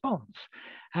this response.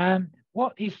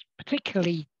 What is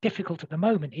particularly difficult at the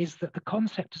moment is that the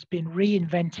concept has been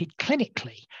reinvented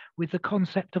clinically with the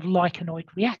concept of lichenoid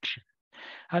reaction.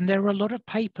 And there are a lot of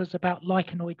papers about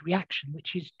lichenoid reaction,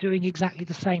 which is doing exactly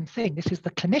the same thing. This is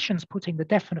the clinicians putting the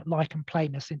definite lichen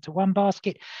planus into one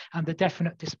basket and the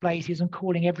definite dysplasias and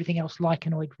calling everything else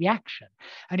lichenoid reaction.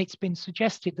 And it's been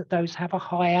suggested that those have a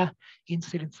higher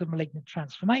incidence of malignant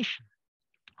transformation.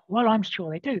 Well, I'm sure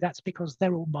they do. That's because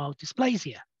they're all mild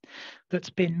dysplasia that's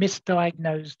been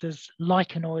misdiagnosed as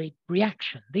lichenoid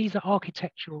reaction. These are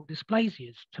architectural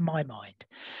dysplasias, to my mind.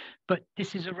 But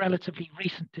this is a relatively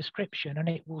recent description, and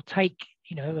it will take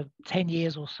 10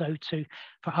 years or so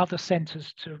for other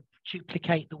centers to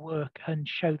duplicate the work and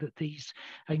show that these,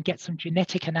 and get some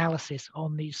genetic analysis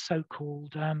on these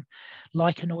so-called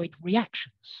lichenoid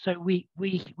reactions. So we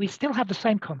still have the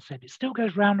same concept. It still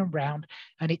goes round and round,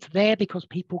 and it's there because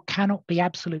people cannot be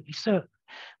absolutely certain.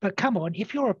 But come on,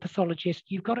 if you're a pathologist,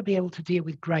 you've got to be able to deal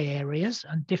with grey areas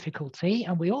and difficulty.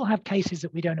 And we all have cases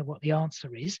that we don't know what the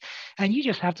answer is. And you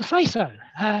just have to say so.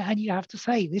 And you have to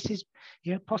say, this is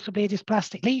possibly a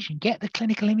dysplastic lesion. Get the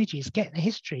clinical images, get the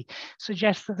history.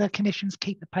 Suggest that the clinicians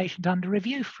keep the patient under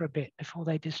review for a bit before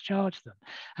they discharge them.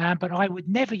 But I would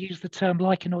never use the term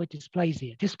lichenoid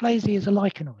dysplasia. Dysplasia is a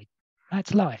lichenoid.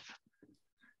 That's life.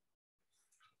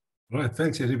 Right,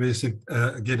 thanks, Eddy.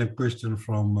 Again, a question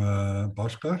from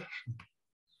Bhaskar.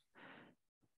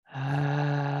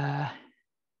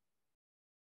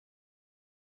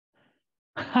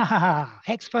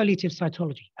 Exfoliative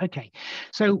cytology. Okay,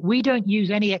 so we don't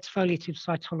use any exfoliative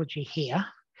cytology here.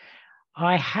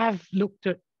 I have looked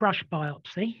at brush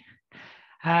biopsy,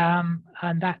 and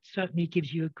that certainly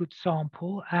gives you a good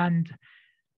sample. And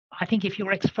I think if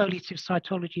your exfoliative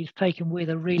cytology is taken with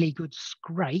a really good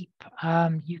scrape,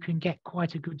 you can get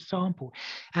quite a good sample.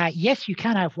 Yes, you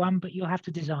can have one, but you'll have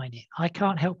to design it. I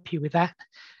can't help you with that.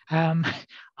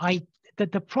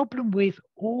 The problem with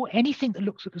anything that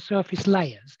looks at the surface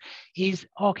layers is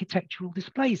architectural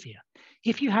dysplasia.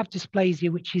 If you have dysplasia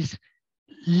which is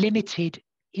limited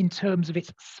in terms of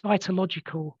its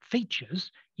cytological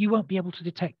features, you won't be able to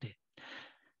detect it.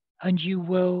 And you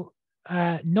will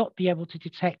not be able to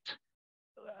detect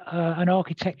an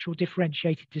architectural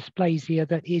differentiated dysplasia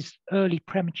that is early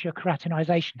premature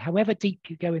keratinization. However deep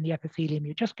you go in the epithelium,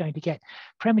 you're just going to get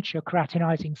premature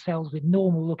keratinizing cells with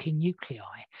normal looking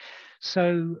nuclei.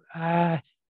 So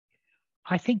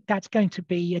I think that's going to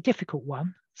be a difficult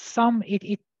one.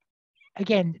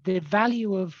 Again, the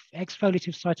value of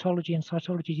exfoliative cytology and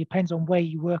cytology depends on where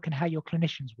you work and how your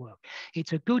clinicians work.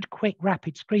 It's a good, quick,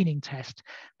 rapid screening test,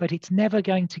 but it's never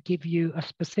going to give you a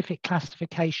specific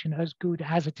classification as good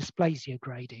as a dysplasia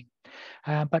grading.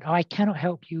 But I cannot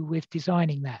help you with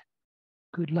designing that.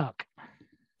 Good luck.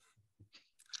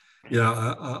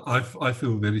 Yeah, I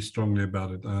feel very strongly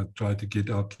about it. I try to get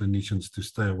our clinicians to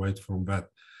stay away from that.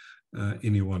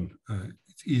 Anyone.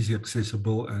 It's easy,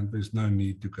 accessible, and there's no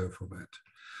need to go for that.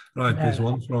 Right, no. There's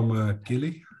one from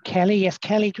Kelly. Kelly, yes,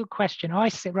 Kelly, good question. I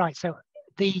see, right, so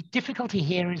the difficulty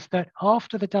here is that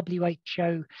after the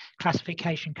WHO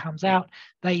classification comes out,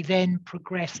 they then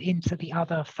progress into the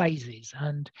other phases.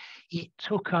 And it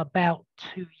took about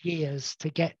 2 years to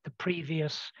get the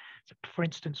previous, for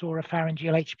instance,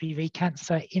 oropharyngeal HPV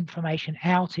cancer information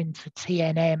out into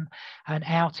TNM and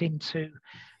out into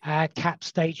CAP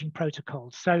staging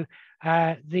protocols. So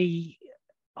the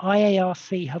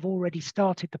IARC have already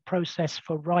started the process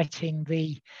for writing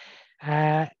the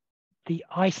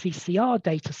ICCR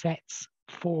data sets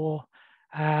for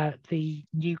the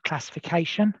new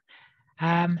classification.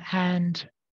 And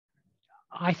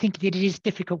I think that it is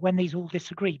difficult when these all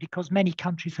disagree, because many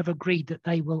countries have agreed that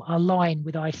they will align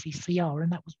with ICCR,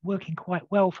 and that was working quite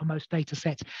well for most data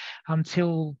sets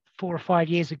until 4 or 5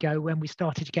 years ago, when we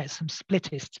started to get some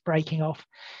splitists breaking off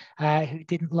who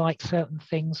didn't like certain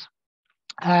things.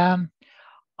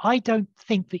 I don't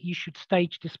think that you should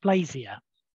stage dysplasia.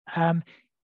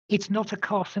 It's not a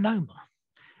carcinoma,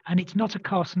 and it's not a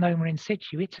carcinoma in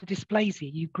situ. It's a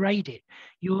dysplasia. You grade it.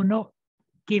 You're not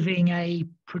giving a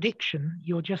prediction,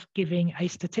 you're just giving a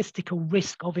statistical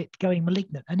risk of it going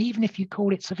malignant. And even if you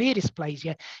call it severe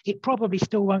dysplasia, it probably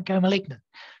still won't go malignant.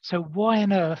 So why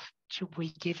on earth should we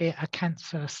give it a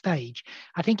cancer stage?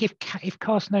 I think if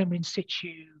carcinoma in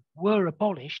situ were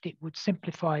abolished, it would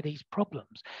simplify these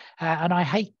problems. And I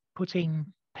hate putting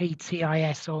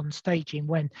PTIS on staging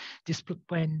when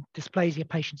dysplasia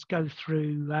patients go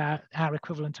through our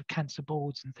equivalent of cancer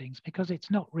boards and things, because it's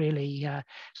not really,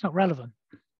 it's not relevant.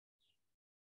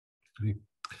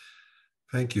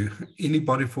 Thank you.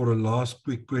 Anybody for a last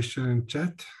quick question in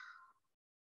chat?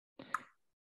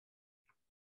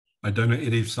 I don't know,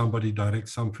 Eddy, if somebody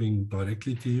directs something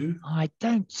directly to you. I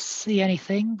don't see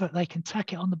anything, but they can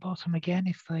tack it on the bottom again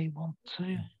if they want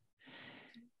to.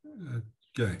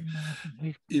 Okay,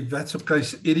 if that's okay,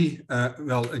 Eddy,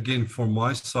 well, again, from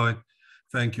my side,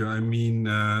 thank you. I mean,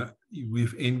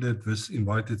 we've ended this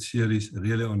invited series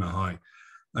really on a high.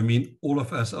 I mean, all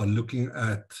of us are looking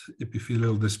at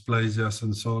epithelial dysplasias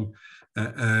and so on,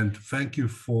 and thank you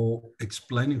for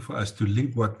explaining for us to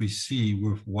link what we see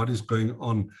with what is going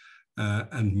on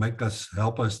and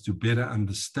help us to better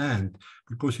understand,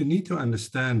 because you need to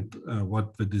understand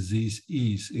what the disease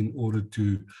is in order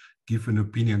to give an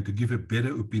opinion, to give a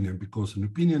better opinion, because an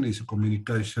opinion is a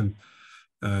communication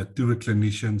to the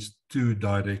clinicians, to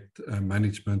direct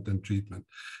management and treatment.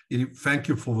 Thank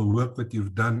you for the work that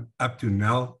you've done up to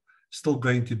now, still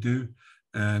going to do,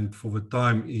 and for the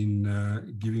time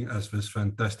in giving us this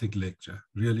fantastic lecture.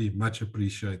 Really much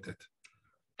appreciated.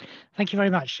 Thank you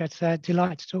very much. It's a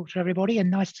delight to talk to everybody,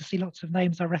 and nice to see lots of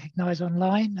names I recognize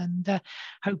online, and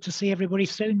hope to see everybody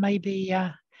soon, maybe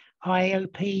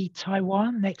IOP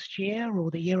Taiwan next year, or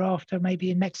the year after,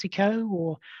 maybe in Mexico,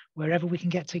 or wherever we can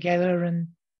get together and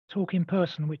talk in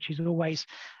person, which is always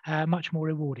much more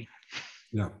rewarding.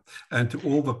 Yeah, and to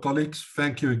all the colleagues,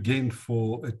 thank you again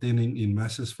for attending in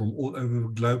masses from all over the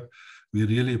globe. We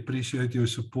really appreciate your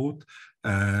support,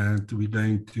 and we're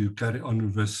going to carry on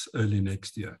with this early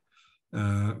next year.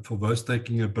 For those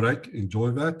taking a break, enjoy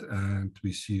that, and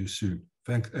we see you soon.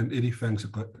 Thanks, and Eddy, thanks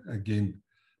again.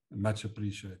 Much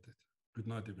appreciated. Good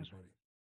night, everybody.